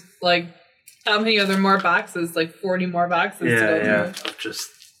 there's like how many other more boxes? Like 40 more boxes to go yeah, through. of just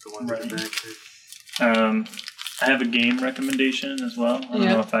the ones in the back there. I have a game recommendation as well. I don't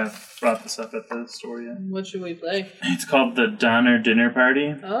Yeah. know if I've brought this up at the store yet. What should we play? It's called the Donner Dinner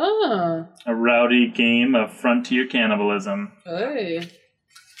Party, Oh, a rowdy game of frontier cannibalism. hey.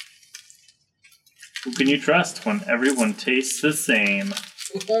 Who can you trust when everyone tastes the same?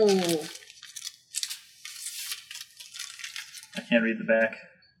 Oh. I can't read the back.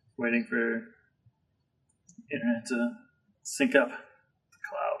 Waiting for internet to sync up. The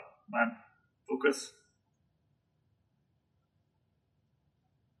cloud. Come on. Focus.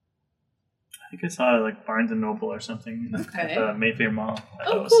 I think I saw it like Barnes and Noble or something Okay. at the Mayfair Mall.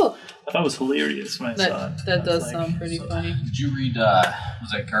 Oh, cool. I thought it was hilarious when I saw it. That I was does like, sound pretty funny. Did you read,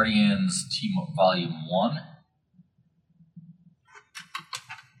 was that Guardians Team Up Volume 1? I'll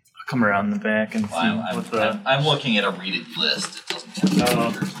come around the back and see Well, what the... I'm looking at a read it list. It doesn't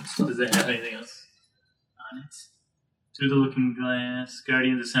have pictures and stuff. Does it have anything else on it? Through the Looking Glass,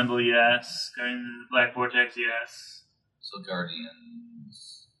 Guardians Assemble, yes. Guardians of the Black Vortex, yes. So Guardians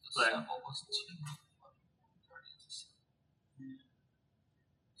Assemble was Team Up Guardians Assemble.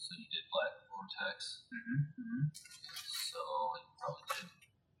 So you did Black Vortex. So you probably did.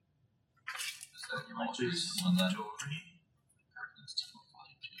 Is that your most recent one then? Guardians Team Up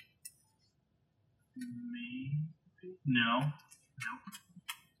Volume 2. Maybe. No. Nope.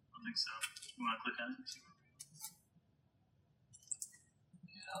 I don't think so. You want to click on it?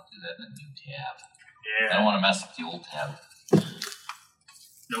 Yeah, I'll do that in a new tab. I Yeah. don't want to mess up the old tab.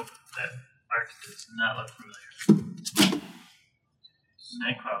 Nope. That art does not look familiar.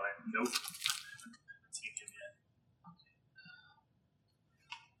 Nightcrawler. Nope. I haven't seen him yet.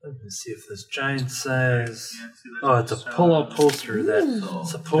 Let me see if this giant size. Yeah, see, Oh, it's a pull-out poster that Ooh.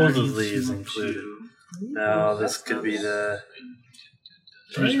 supposedly is included. Now this could be the.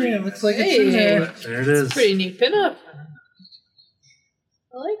 Oh, yeah, it looks like it's in there. There it is. Pretty neat pinup.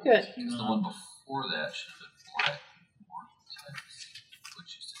 I like it. Because the one before that should have been Black Vortex. What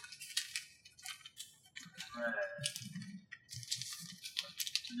you said.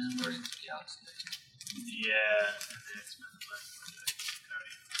 Guardians of the Galaxy. Yeah. And the X-Men, the Black Vortex,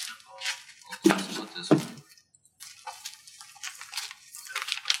 Guardians Assemble. Well, let's split this one.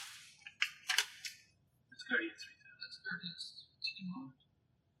 It's Guardians 3000. That's Guardians Team Up.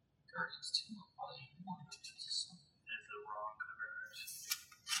 Guardians Team Up Volume 1. That's the wrong cover art.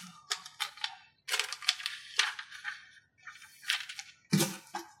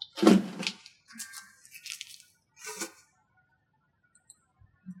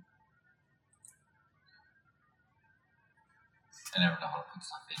 I never know how to put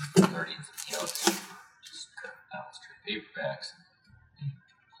something in Guardians of the Galaxy. Just cut down straight paperbacks and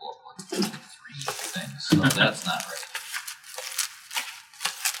pull up like 3 things. So that's not right.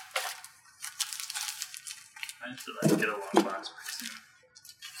 I still have to get a long box pretty soon.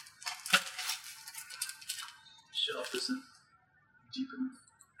 Shelf isn't deep enough.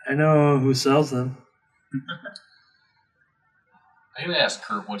 I know who sells them. I gotta ask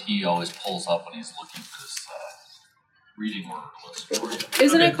Kurt what he always pulls up when he's looking for this reading order list for you.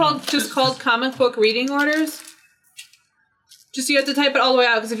 Isn't it called comic book reading orders? Just you have to type it all the way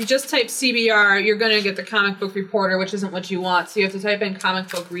out because if you just type CBR, you're going to get the comic book reporter, which isn't what you want. So you have to type in comic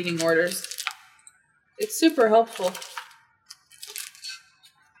book reading orders. It's super helpful.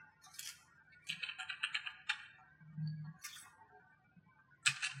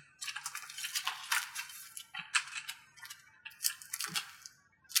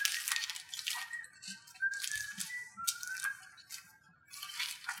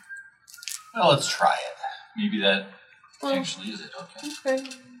 Well, let's try it. Maybe that Well, actually is it. Okay. okay.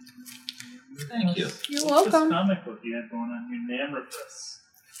 Thank you. You're What's welcome. This comic book you had going on here, Namrapus.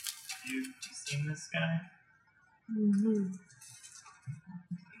 You seen this guy? Mm-hmm.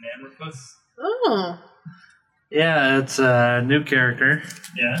 Namrapus? Oh. Yeah, it's a new character.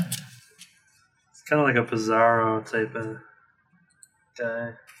 Yeah. It's kind of like a Pizarro type of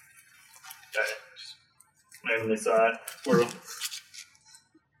guy. Got it. Randomly saw it. Squirrel.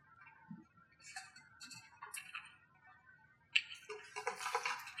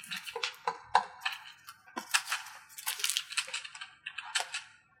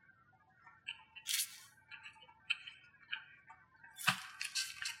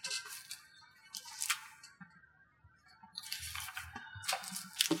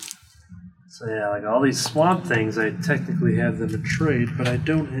 So yeah, like all these swamp things, I technically have them in trade, but I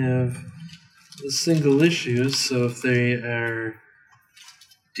don't have the single issues. So if they are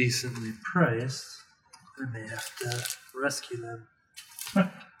decently priced, I may have to rescue them.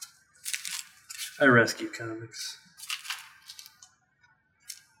 I rescue comics.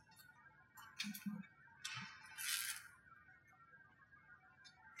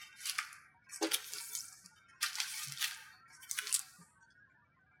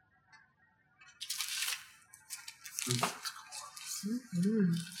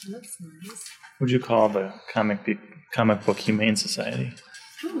 Mm-hmm. That's nice. What'd you call the comic book humane society?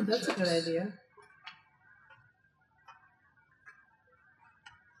 Oh, that's a good idea.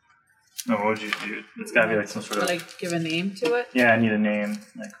 No, what would you do? It's gotta be like some sort of. Like, give a name to it? Yeah, I need a name.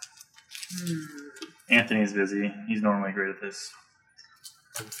 Like Hmm. Anthony's busy. He's normally great at this.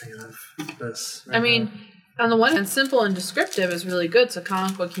 I'm thinking of this. I mean, on the one hand, simple and descriptive is really good, so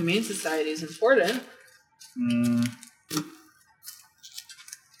comic book humane society is important.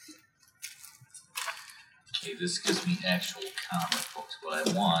 Okay, this gives me actual comic books. What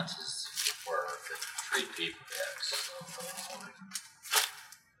I want is for the trade paperbacks. So,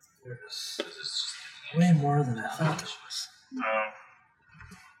 there's this is just way more than I thought it was.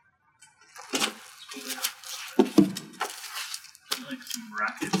 Like some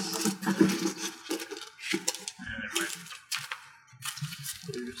rockets.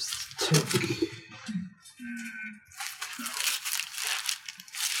 There's two.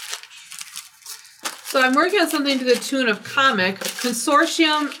 So I'm working on something to the tune of comic,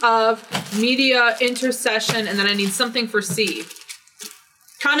 consortium of media intercession, and then I need something for C.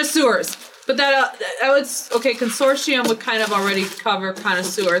 Connoisseurs. But that, consortium would kind of already cover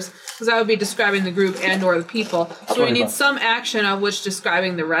connoisseurs, because that would be describing the group and or the people. So we need some action of which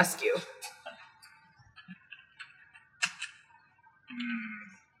describing the rescue.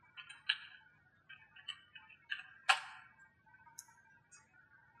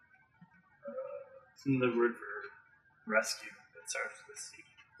 What's the word for rescue that starts with C?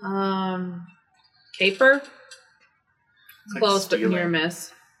 Caper? It's like Close, but stealing. near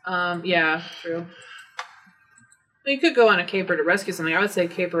miss. Yeah, true. Well, you could go on a caper to rescue something. I would say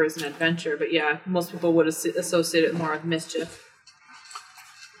caper is an adventure, but yeah, most people would associate it more with mischief.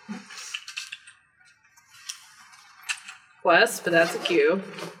 Quest, but that's a cue.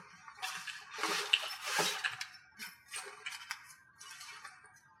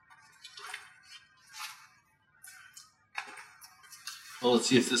 well, let's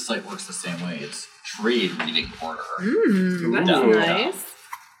see if this site works the same way. It's trade reading order. That's Ooh. nice.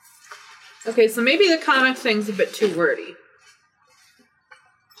 Okay, so maybe the comic thing's a bit too wordy.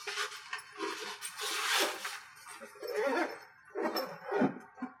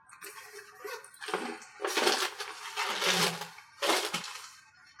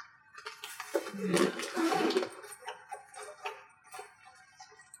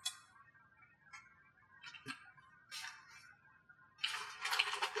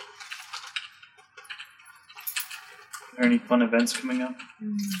 Are there any fun events coming up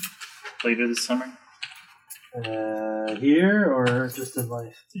later this summer? Here or just in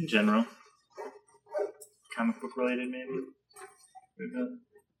life? In general? Comic book related, maybe?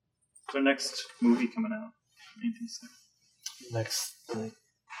 What's our next movie coming out? Anything soon? Next,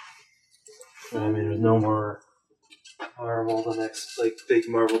 I mean, there's no more Marvel. The next, big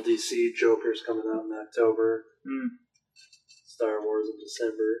Marvel DC Joker's coming out in October. Star Wars in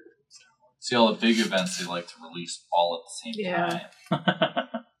December. See, all the big events they like to release all at the same Yeah. time.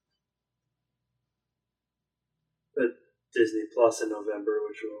 But Disney Plus in November,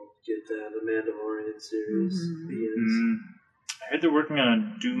 which will get the Mandalorian series begins. I heard they're working on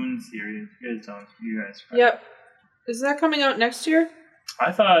a Dune series. You guys don't. You guys. Right? Yep. Is that coming out next year?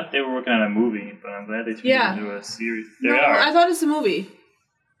 I thought they were working on a movie, but I'm glad they turned it into a series. They No, are. I thought it's a movie.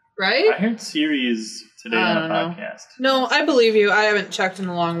 Right? I heard series today I on a don't know. podcast. No, I believe you. I haven't checked in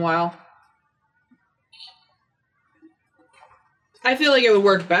a long while. I feel like it would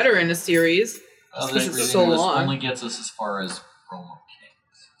work better in a series. Well, Because this it's so really long. only gets us as far as Realm of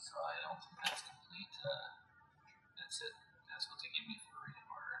Kings, so I don't think that's complete. That's it. That's what they give me for reading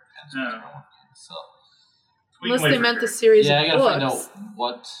order. That's Oh. Realm of Kings. So We can Unless wait they for meant the Kurt. series yeah, I of gotta find books. out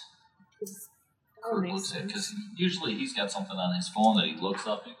what That Kurt makes looks at, sense. because usually he's got something on his phone that he looks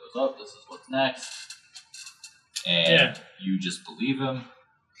up and goes, "Oh, this is what's next," and Yeah. you just believe him.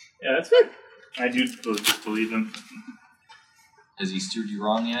 Yeah, that's good. I do just believe him. Has he steered you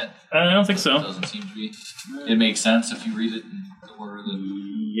wrong yet? I don't think It so. doesn't seem to be. It makes sense if you read it in the order that.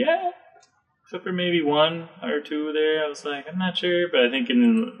 Yeah. Except for maybe one or two there. I was like, I'm not sure. But I think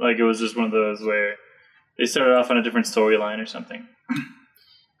it was just one of those where they started off on a different storyline or something.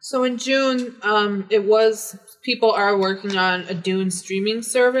 So in June, people are working on a Dune streaming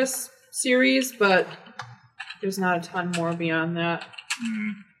service series, but there's not a ton more beyond that.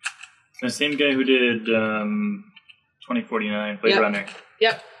 The same guy who did 2049, Blade Yep. Runner,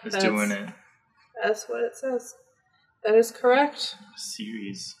 Yep, is that's- doing it. That's what it says. That is correct.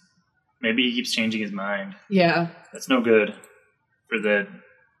 Series. Maybe he keeps changing his mind. Yeah. That's no good for the.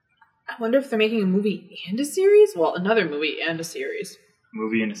 I wonder if they're making a movie and a series? Well, another movie and a series.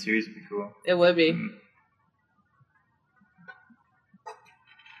 Movie and a series would be cool. It would be. Mm.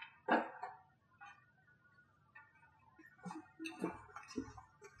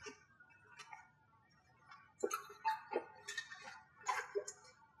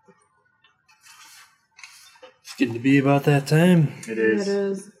 It's getting to be about that time. It It is.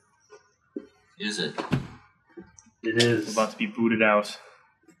 is. Is it? It It's is. about to be booted out.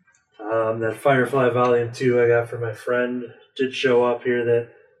 That Firefly Volume 2 I got for my friend did show up here that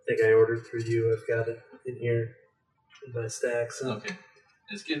I think I ordered through you. I've got it in here in my stack. So Okay.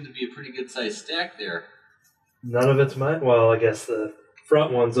 It's getting to be a pretty good sized stack there. none of it's mine. Well, I guess the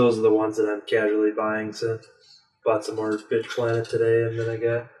front ones, those are the ones that I'm casually buying. So bought some more Bitch Planet today, and then I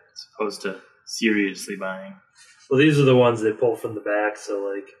got... As opposed to seriously buying. Well, these are the ones they pull from the back, so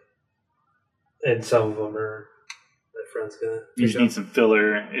like... And some of them are... My friend's gonna... You just pick need up. some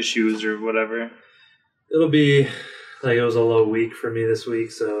filler issues or whatever. It'll be... Like, it was a low week for me this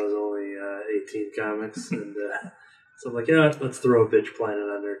week, so it was only 18 comics, and so I'm like, yeah, let's throw a Bitch Planet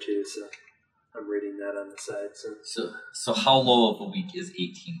on there too, so I'm reading that on the side. So how low of a week is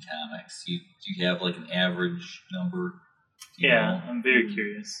 18 comics? Do you have like an average number? Do you Yeah, know? I'm very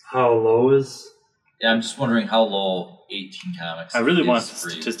curious. How low is... Yeah, I'm just wondering how low 18 comics I really is want for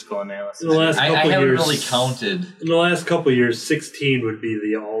you. statistical analysis. In the last I couple haven't years, really counted. In the last couple of years, 16 would be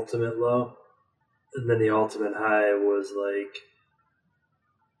the ultimate low, and then the ultimate high was like...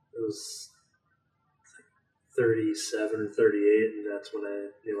 It was 37 or 38, and that's when I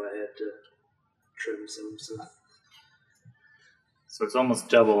knew I had to trim some. So it's almost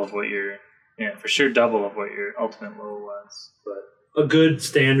double of what your, for sure double of what your ultimate low was. But a good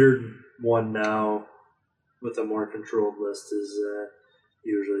standard one now with a more controlled list is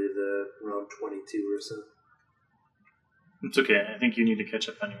usually around 22 or so. It's okay. I think you need to catch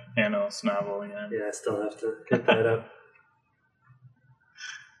up on your Thanos novel again. Yeah, I still have to hit that up.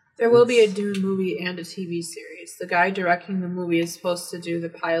 There will be a Dune movie and a TV series. The guy directing the movie is supposed to do the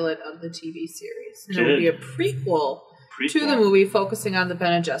pilot of the TV series. And it will be a prequel to the movie focusing on the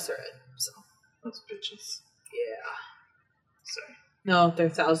Bene Gesserit. So, Those bitches. yeah. Sorry. No, their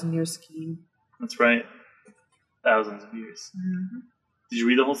 1,000-year scheme. That's right. Thousands of years. Mm-hmm. Did you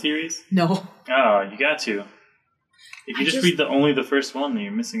read the whole series? No. Oh, you got to. If you I just just- read only the first one, then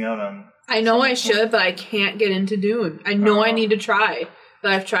you're missing out on... I know I should, but I can't get into Dune. I know I need to try,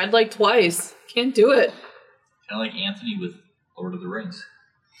 but I've tried like twice. Can't do it. Kind of like Anthony with Lord of the Rings.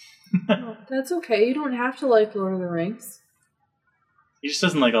 Oh, that's okay. You don't have to like Lord of the Rings. He just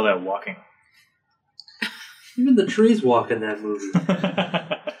doesn't like all that walking. Even the trees walk in that movie.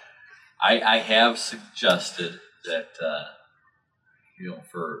 I have suggested that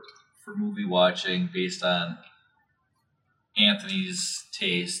for movie watching based on Anthony's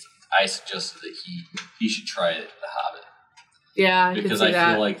taste, I suggested that he should try it, The Hobbit, Yeah, I because could see I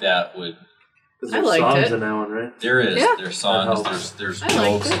that. feel like that would. There's I liked songs it. in that one, right? There is. Yeah. There's songs. That helps. There's I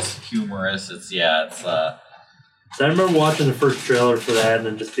liked jokes. it. It's humorous. It's. So I remember watching the first trailer for that and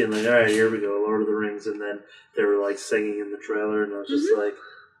then just being like, all right, here we go, Lord of the Rings. And then they were like singing in the trailer, and I was just like,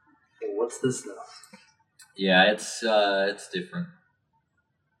 well, what's this now? Yeah, it's different.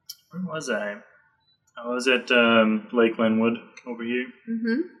 Where was I? I was at Lake Linwood over here.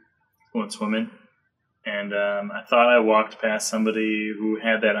 Mm-hmm. Going swimming. And I thought I walked past somebody who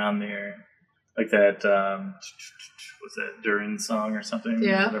had that on there. Like that, what's that, Durin song or something?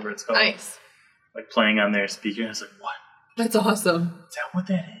 Yeah. Whatever it's called. Nice. Like playing on their speaker. I was like, what? That's awesome. Is that what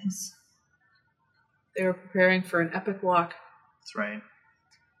that is? They were preparing for an epic walk. That's right.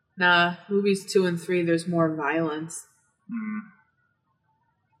 Nah, movies 2 and 3, there's more violence.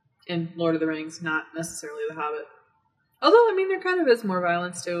 In Lord of the Rings, not necessarily The Hobbit. Although, I mean, there kind of is more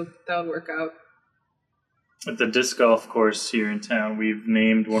violence too. That would work out. At the disc golf course here in town, we've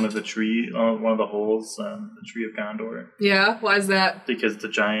named one of the holes, the Tree of Gondor, Yeah, why is that? because it's a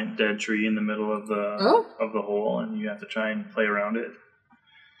giant dead tree in the middle of the hole, and you have to try and play around it.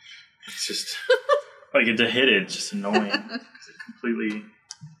 It's just like to hit it, it's just annoying because it completely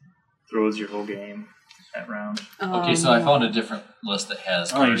throws your whole game that round. Okay, so I found a different list that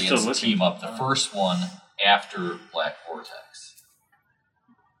has you're still Guardians looking. team up. The first one after Black Vortex.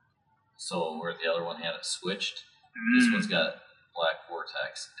 So where the other one had it switched, this one's got Black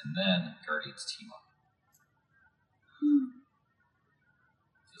Vortex and then Guardians team up.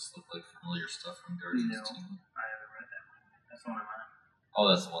 Does this look like familiar stuff from Guardians No. team up? I haven't read that one. That's the one I'm on. Oh,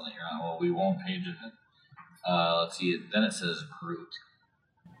 that's the one that you're on. Well, we won't page it. Let's see. Then it says Groot.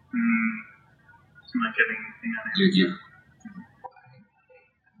 I'm not getting anything on it.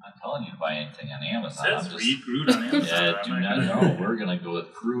 I'm not telling you to buy anything on It Amazon. says read Groot on Amazon. Yeah, I'm do not not gonna- know. We're gonna go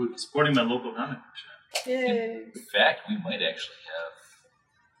with Groot. Supporting my local comic book shop. Yay. In fact, we might actually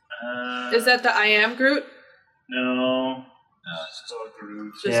have. Is that the I Am Groot? No. It's just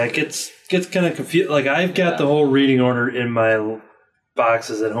Groot. Yeah, it gets kind of confused. Like, I've got the whole reading order in my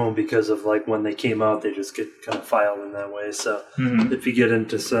boxes at home because of, like, when they came out, they just get kind of filed in that way. So if you get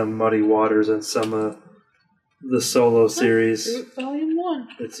into some muddy waters and some of the solo series, Groot Volume 1.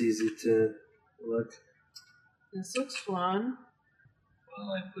 it's easy to look. This looks fun. Well,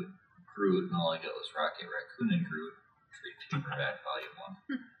 I put Groot, and all I got was Rocket Raccoon and Groot. Trade Paperback Volume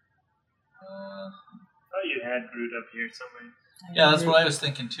 1. I thought you had Groot up here somewhere. Yeah, that's what I was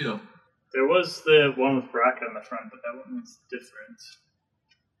thinking too. There was the one with Rocket on the front, but that one was different.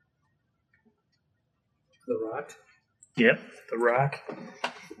 The Rock? Yep, The Rock.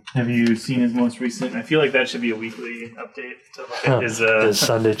 Have you seen his most recent? I feel like that should be a weekly update to look at His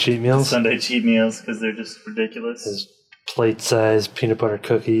Sunday cheat meals? Sunday cheat meals because they're just ridiculous. His plate-sized peanut butter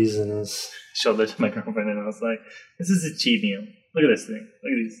cookies and his... Showed that to my girlfriend and I was like, "This is a cheat meal. Look at this thing.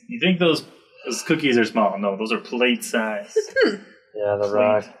 Look at these. You think those cookies are small? No, those are plate size." Yeah, The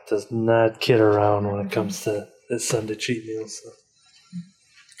Rock does not kid around when it comes to his Sunday cheat meals. So.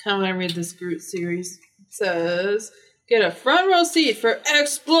 Kind of want to read this Groot series. It says, get a front row seat for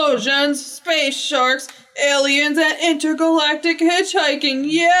explosions, space sharks, aliens, and intergalactic hitchhiking.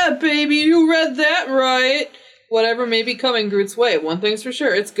 Yeah, baby, you read that right. Whatever may be coming Groot's way, one thing's for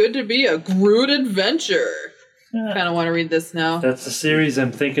sure, it's good to be a Groot adventure. Kind of want to read this now. That's the series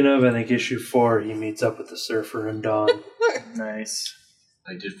I'm thinking of. I think issue 4, he meets up with the Surfer and Dawn. Nice.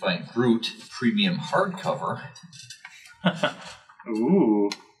 I did find Groot premium hardcover. Ooh.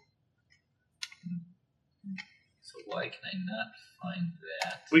 So why can I not find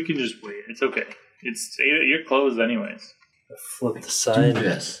that? We can just wait. It's okay. You're closed anyways. I flipped the side.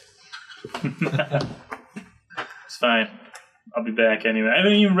 this. It's fine. I'll be back anyway. I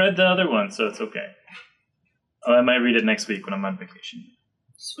haven't even read the other one, so it's okay. Oh, I might read it next week when I'm on vacation.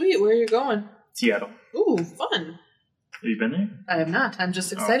 Sweet, where are you going? Seattle. Ooh, fun. Have you been there? I have not. I'm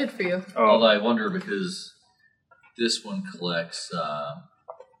just excited for you. Although I wonder because this one collects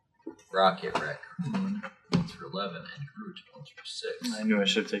Rocket Raccoon 1 through 11 and Groot 1 through 6. I knew I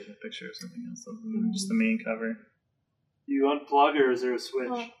should have taken a picture of something else other than just the main cover. You unplug or is there a switch?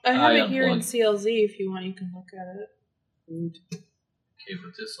 Well, I have I it here in unplugged. CLZ. If you want, you can look at it. Okay,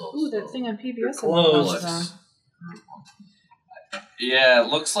 but this also Ooh, that thing on PBS. closed. is on. collects Groot 1. Yeah, it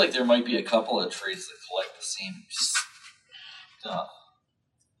looks like there might be a couple of trades that collect the same stuff.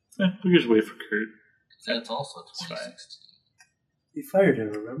 We just wait for Kurt. That's also It's fine. 2016. You fired him,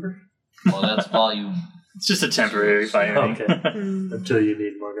 remember? Well, that's volume. It's just a temporary firing. Okay. Hmm. Until you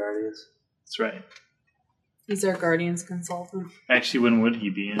need more Guardians. That's right. He's our Guardians consultant. Actually, when would he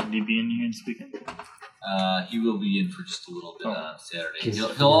be in? Would he be in here this weekend? He will be in for just a little bit Oh. on Saturday. He's-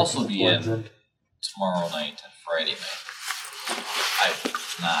 He'll also be in Plugs tomorrow night and Friday night. I think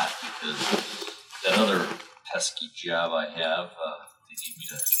not because that other pesky job I have, they need me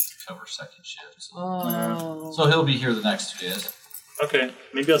to cover second shift. Oh. So he'll be here the next 2 days. Okay,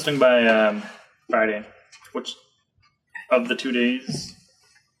 maybe I'll swing by Friday. Which of the 2 days?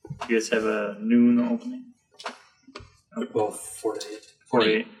 You guys have a noon opening? Well, 4 to 8. 4 to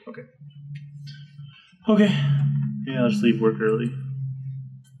 8. Okay. Okay. Yeah, I'll just leave work early.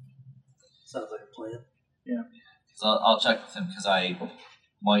 Sounds like a plan. So I'll check with him because I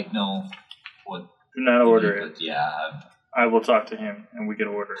might know what. Do not order it. But yeah, I will talk to him and we can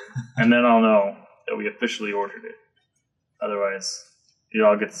order it. And then I'll know that we officially ordered it. Otherwise, it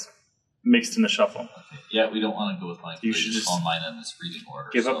all gets mixed in the shuffle. Yeah, we don't want to go with mine. You should just call mine in this reading order.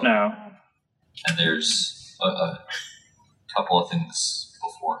 Give up now. And there's a couple of things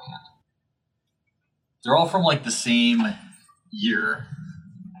beforehand. They're all from like the same year.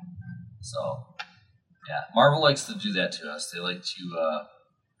 So, yeah, Marvel likes to do that to us. They like to,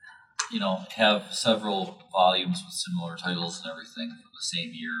 have several volumes with similar titles and everything from the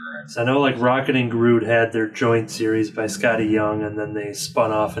same year. And So I know like Rocket and Groot had their joint series by Scotty Young, and then they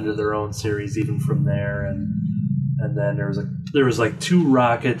spun off into their own series even from there. And then there was like 2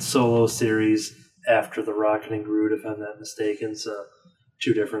 Rocket solo series after the Rocket and Groot, if I'm not mistaken. So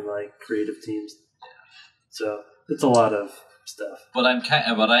 2 different like creative teams. So it's a lot of stuff. But I am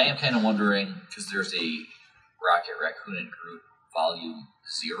kind of wondering, because there's a Rocket Raccoon and Groot Volume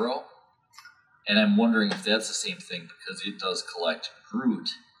 0, and I'm wondering if that's the same thing, because it does collect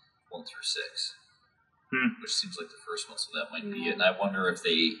Groot 1 through 6, which seems like the first one, so that might be it. And I wonder if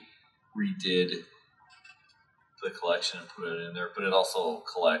they redid the collection and put it in there, but it also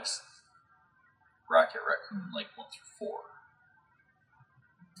collects Rocket Raccoon like 1 through 4.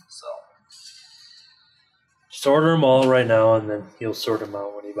 So Just order them all right now, and then he'll sort them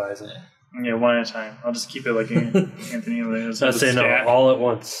out when he buys them. Yeah, one at a time. I'll just keep it like Anthony Leo's. I say no, all at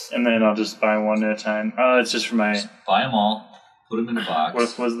once. And then I'll just buy one at a time. It's just for my... just buy them all, put them in a box.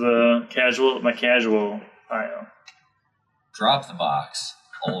 What was the my casual pile? Drop the box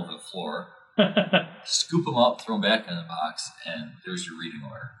all over the floor, scoop them up, throw them back in the box, and there's your reading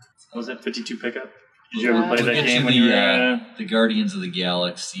order. Was it 52 pickup? Did you ever play We'll that get game you when you were... the Guardians of the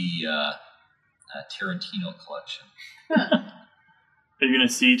Galaxy Tarantino collection. Are you going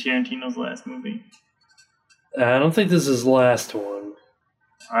to see Tarantino's last movie? I don't think this is his last one.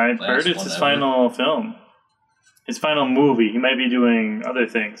 I've heard it's his final film. His final movie. He might be doing other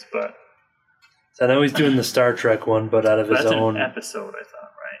things, but... I know he's doing the Star Trek one, but out of his that's own... an episode, I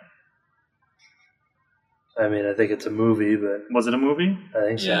thought, right? I mean, I think it's a movie, but... Was it a movie? I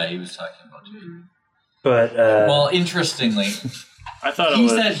think so. Yeah, he was talking about it. But, Well, interestingly, I thought he it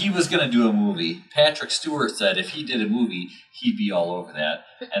was... said he was going to do a movie. Patrick Stewart said if he did a movie, he'd be all over that.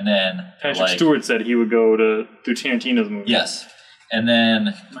 And then... Patrick Stewart said he would go to do Tarantino's movie. Yes. And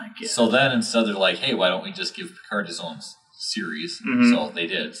then... My God. So then instead they're like, hey, why don't we just give Picard his own series? Mhm. So they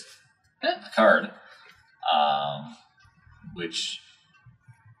did. Picard. Which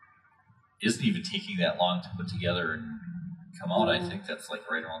isn't even taking that long to put together and come out. I think that's like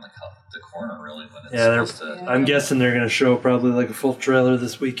right around the corner, really, when it's supposed to... I'm guessing they're going to show probably like a full trailer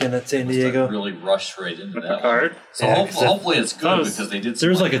this weekend at San Diego. Really rush right into With that Picard? one. So Yeah, hopefully it's good, because they did...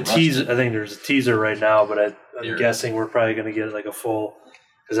 There's like a rushed teaser. it. I think there's a teaser right now, but I'm There. guessing we're probably going to get like a full...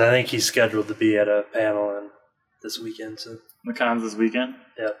 Because I think he's scheduled to be at a panel on this weekend. So The cons this weekend?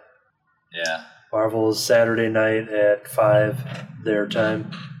 Yeah. Marvel is Saturday night at 5 their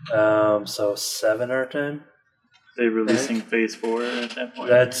time. So 7 our time. They releasing Phase 4 at that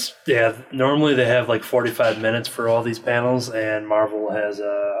point? Normally they have like 45 minutes for all these panels, and Marvel has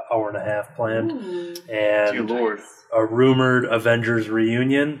a hour and a half planned. Dear And Lord. a rumored Avengers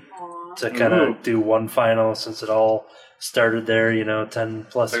reunion to kind Ooh. of do one final, since it all started there, 10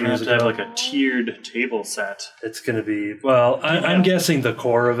 plus They're going to years have to have ago. like a tiered table set. It's going to be, I'm guessing the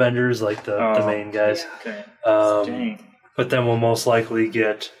core Avengers, like the main guys. Okay. Um, Dang. but then we'll most likely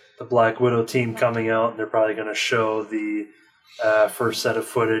get the Black Widow team coming out, and they're probably going to show the first set of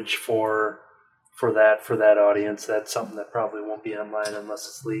footage for that audience. That's something that probably won't be online unless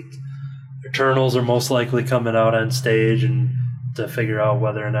it's leaked. Eternals are most likely coming out on stage, and to figure out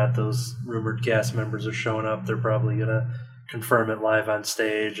whether or not those rumored cast members are showing up, they're probably going to confirm it live on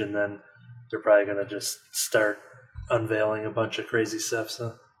stage, and then they're probably going to just start unveiling a bunch of crazy stuff.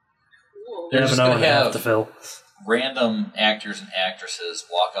 So they They're have just an hour going and to a half have to fill. random actors and actresses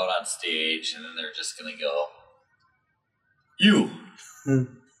walk out on stage, and then they're just going to go, you.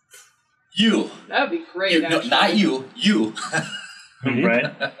 That would be great. You. No, actually. not you. You. Right?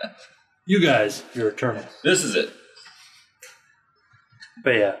 You guys, you're Eternals. This is it.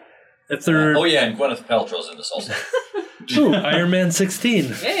 But yeah, if they're Oh, yeah, and Gwyneth Paltrow's in this also. Ooh, Iron Man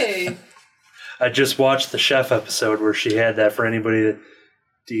 16. Hey. I just watched the Chef episode where she had that. For anybody that,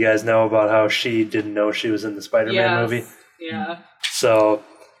 do you guys know about how she didn't know she was in the Spider-Man movie? Yeah. So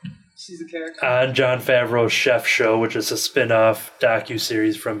She's a character. on Jon Favreau's Chef Show, which is a spin-off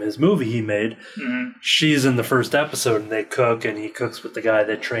docu-series from his movie he made, Mhm. she's in the first episode, and they cook, and he cooks with the guy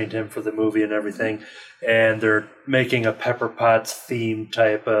that trained him for the movie and everything, and they're making a Pepper Potts theme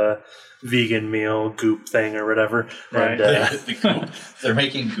type vegan meal goop thing or whatever. Right. And The goop. They're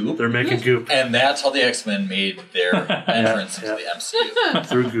making goop. they're making goop And that's how the X-Men made their entrance into the MCU.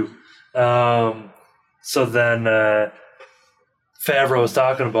 through goop. So then Favreau was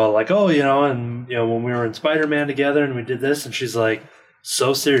talking about, like, oh, and when we were in Spider-Man together and we did this, and she's like,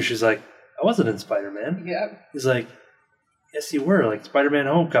 so serious. She's like, I wasn't in Spider-Man. Yeah. He's like, yes, you were. Like Spider-Man: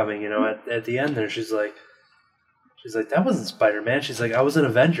 Homecoming. At the end there, she's like, that wasn't Spider-Man. She's like, I was in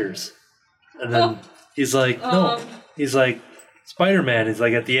Avengers. And then he's like, no. He's like, Spider-Man. He's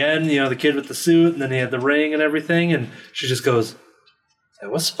like, at the end, the kid with the suit, and then he had the ring and everything, and she just goes, that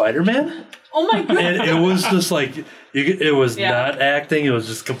was Spider-Man? Oh my god! And it was just like, it was not acting. It was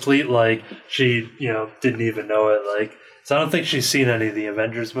just complete, like, she, didn't even know it. Like, so I don't think she's seen any of the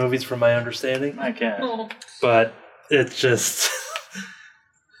Avengers movies, from my understanding. I can't. Oh. But it's just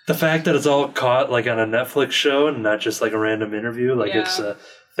the fact that it's all caught like on a Netflix show and not just like a random interview. Like it's a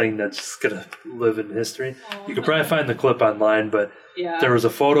thing that's just gonna live in history. You could probably find the clip online, but there was a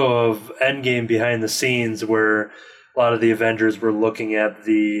photo of Endgame behind the scenes where a lot of the Avengers were looking at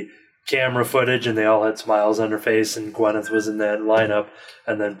the camera footage and they all had smiles on their face, and Gwyneth was in that lineup.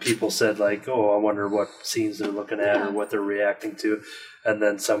 And then people said like, oh, I wonder what scenes they're looking at or what they're reacting to. And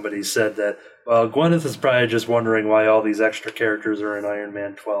then somebody said that, well, Gwyneth is probably just wondering why all these extra characters are in Iron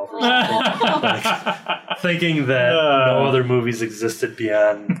Man 12 or something. Like, thinking that no other movies existed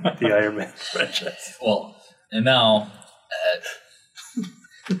beyond the Iron Man franchise. Well, and now...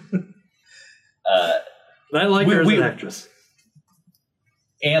 and I like her as an actress.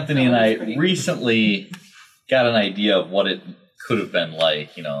 Anthony and I recently got an idea of what it could have been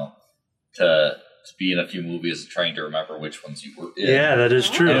like, to be in a few movies, trying to remember which ones you were in. Yeah, that is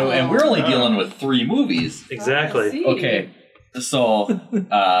true. And we're only dealing with 3 movies. Exactly. Okay, so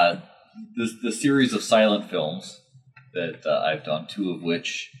the series of silent films that I've done, 2 of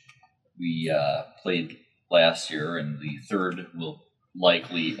which we played last year, and the third will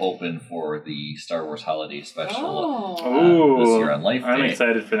likely open for the Star Wars Holiday Special this year on Life Day. I'm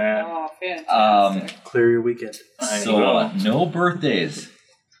excited for that. Oh, fantastic. Clear your weekend. So, no birthdays.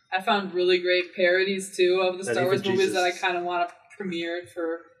 I found really great parodies, too, of the That Star Wars even movies Jesus. that I kind of want to premiere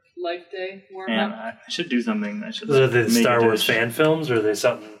for Life Day. Man, I should do something. I should. Are they make Star a Wars dish. fan films, or are they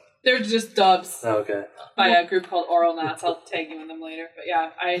something? They're just dubs Oh, okay. by a group called Oral Knots. I'll tag you in them later. But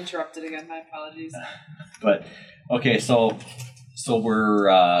yeah, I interrupted again. My apologies. But, okay, so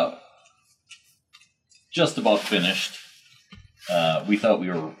we're just about finished. We thought we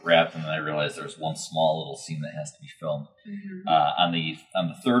were wrapped, and then I realized there's one small little scene that has to be filmed on the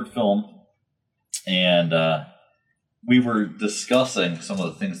third film, and we were discussing some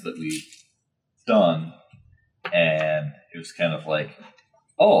of the things that we've done, and it was kind of like,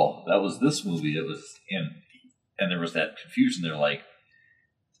 oh, that was this movie that was in, and there was that confusion there, like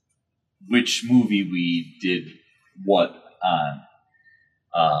which movie we did what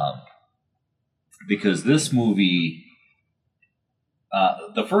on, because this movie.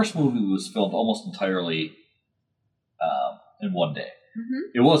 The first movie was filmed almost entirely in one day.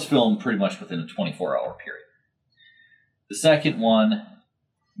 It was filmed pretty much within a 24-hour period. The second one,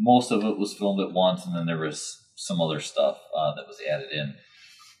 most of it was filmed at once, and then there was some other stuff that was added in.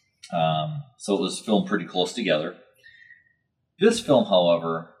 So it was filmed pretty close together. This film,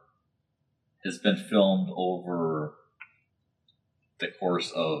 however, has been filmed over the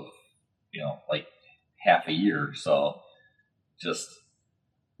course of, like half a year. So just...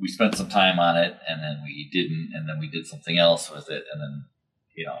 we spent some time on it, and then we didn't, and then we did something else with it, and then,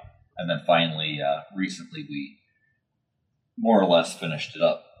 and then finally, recently we more or less finished it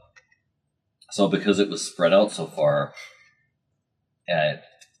up. So because it was spread out so far,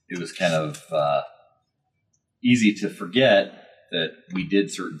 it was kind of easy to forget that we did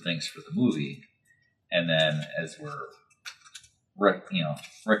certain things for the movie, and then as we're,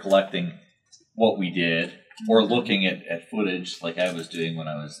 recollecting what we did, or looking at footage like I was doing when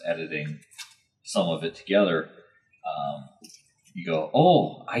I was editing some of it together, you go,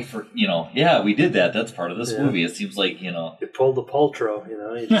 oh, yeah, we did that. That's part of this movie. It seems like, You pulled the Paltrow,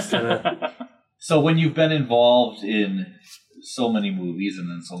 you just kind of... So when you've been involved in so many movies and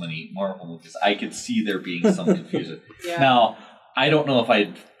then so many Marvel movies, I could see there being some confusion. Now, I don't know if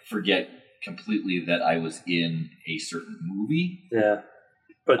I'd forget completely that I was in a certain movie. Yeah.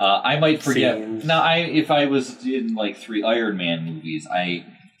 But I might forget. scenes. Now, if I was in like 3 Iron Man movies, I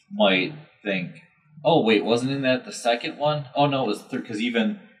might think, oh, wait, wasn't in that the second one? Oh, no, it was the third. Because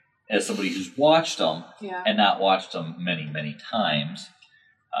even as somebody who's watched them and not watched them many, many times,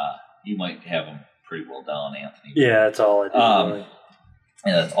 you might have them pretty well down, Anthony. Yeah, that's all I do. Really.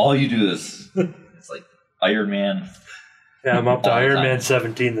 And that's all you do is, it's like Iron Man. Yeah, I'm up to all the Iron time. Man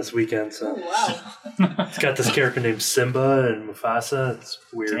 17 this weekend, so... Oh, wow. It's got this character named Simba and Mufasa. It's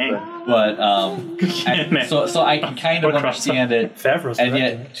weird, Dang. But, so I can kind of understand it. but Favreau's And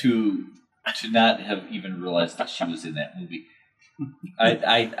directing yet, to not have even realized that she was in that movie.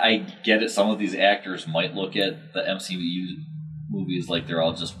 I get it. Some of these actors might look at the MCU movies like they're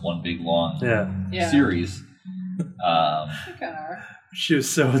all just one big long Yeah. series. They kind of are. She was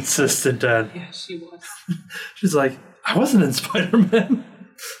so insistent on. Yeah, she was. She's like, I wasn't in Spider-Man.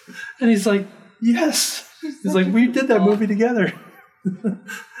 And he's like, yes. He's like, we did that movie together.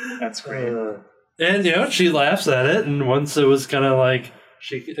 That's great. And, you know, she laughs at it. And once it was kind of like,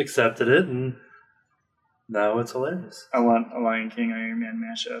 she accepted it. And now it's hilarious. I want a Lion King Iron Man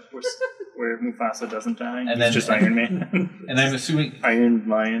mashup where Mufasa doesn't die. And He's then- just Iron Man. And I'm assuming Iron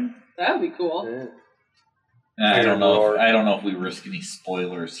Lion. That would be cool. Yeah. I don't know. Lord. I don't know if we risk any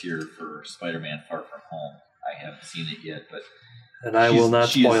spoilers here for Spider-Man: Far From Home. I haven't seen it yet, but And I will not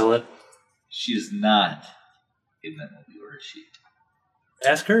she is- spoil it. she is not in that movie, or is she?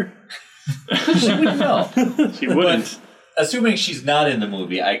 Ask her. She would know. She wouldn't. But assuming she's not in the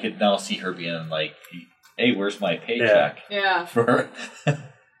movie, I could now see her being like, "Hey, where's my paycheck?" Yeah. For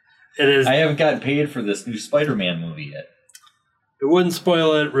It is. I haven't gotten paid for this new Spider-Man movie yet. It wouldn't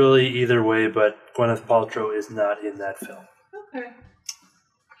spoil it really either way, but Gwyneth Paltrow is not in that film. Okay.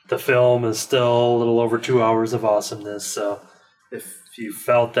 The film is still a little over 2 hours of awesomeness, so if you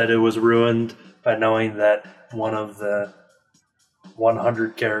felt that it was ruined by knowing that one of the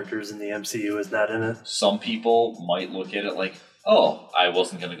 100 characters in the MCU is not in it, Some people might look at it like, "Oh, I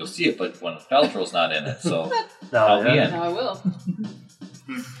wasn't going to go see it, but Gwyneth Paltrow's not in it, so no, Count me in." Now I will.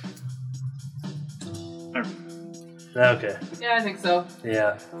 Okay, Yeah, I think so.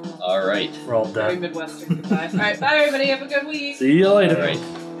 yeah, all right, we're all Very done. Midwestern. Goodbye. All right. Bye, everybody. Have a good week. See you later. all right."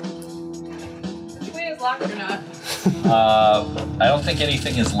 Did you wait is locked or not? I don't think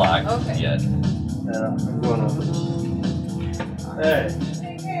anything is locked Okay. yet. Yeah, I'm going over. Hey,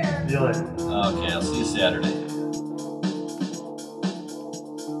 Take care. see you later. Okay, I'll see you Saturday.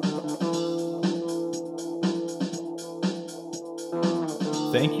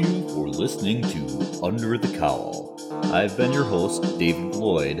 Thank you for listening to Under the Cowl. I've been your host, David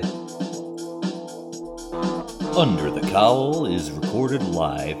Lloyd. Under the Cowl is recorded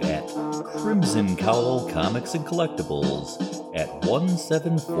live at Crimson Cowl Comics and Collectibles at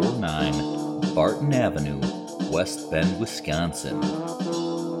 1749 Barton Avenue, West Bend, Wisconsin.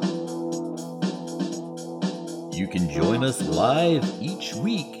 You can join us live each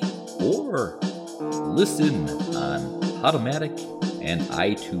week or listen on Podomatic and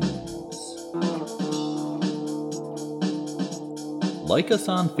iTunes. Like us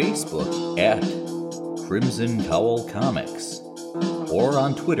on Facebook at Crimson Cowl Comics or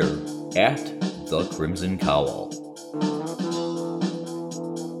on Twitter at The Crimson Cowl.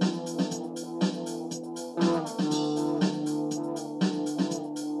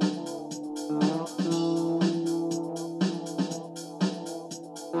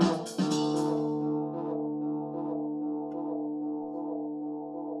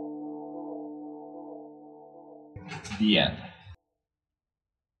 The end.